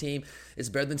 3-loss team. It's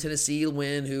better than Tennessee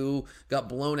win, who got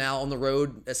blown out on the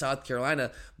road at South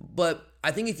Carolina. But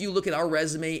I think if you look at our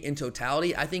resume in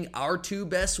totality, I think our 2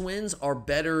 best wins are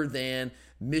better than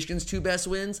Michigan's 2 best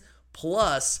wins.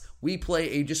 Plus, we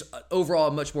play overall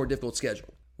a much more difficult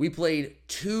schedule. We played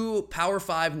 2 Power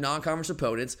 5 non-conference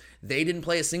opponents. They didn't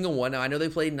play a single one. Now, I know they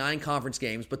played 9 conference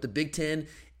games, but the Big Ten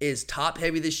is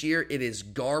top-heavy this year. It is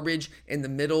garbage in the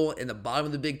middle and the bottom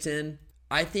of the Big Ten.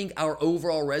 I think our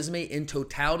overall resume in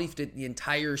totality for the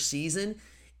entire season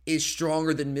is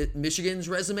stronger than Michigan's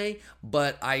resume,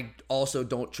 but I also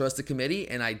don't trust the committee,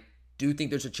 and I do think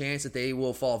there's a chance that they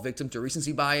will fall victim to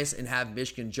recency bias and have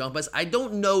Michigan jump us. I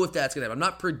don't know if that's going to happen. I'm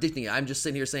not predicting it. I'm just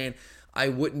sitting here saying I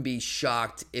wouldn't be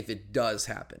shocked if it does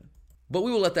happen. But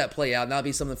we will let that play out, and that'll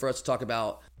be something for us to talk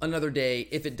about another day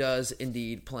if it does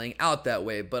indeed playing out that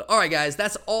way. But all right, guys,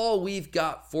 that's all we've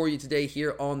got for you today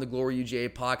here on the Glory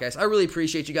UGA podcast. I really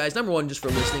appreciate you guys. Number one, just for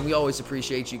listening. We always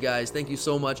appreciate you guys. Thank you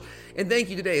so much. And thank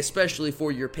you today, especially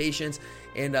for your patience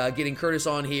and getting Curtis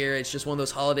on here. It's just one of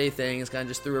those holiday things, kind of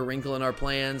just threw a wrinkle in our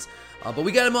plans. But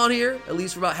we got him on here, at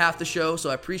least for about half the show,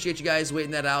 so I appreciate you guys waiting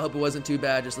that out. Hope it wasn't too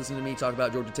bad just listening to me talk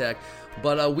about Georgia Tech.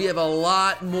 But we have a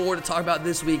lot more to talk about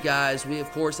this week, guys. We,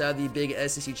 of course, have the big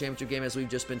SEC championship game, as we've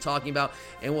just been talking about,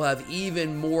 and we'll have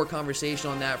even more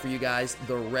conversation on that for you guys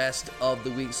the rest of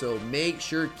the week. So make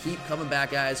sure, keep coming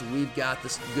back, guys. We've got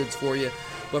the goods for you.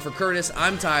 But for Curtis,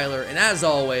 I'm Tyler, and as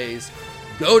always,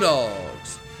 go Dogs!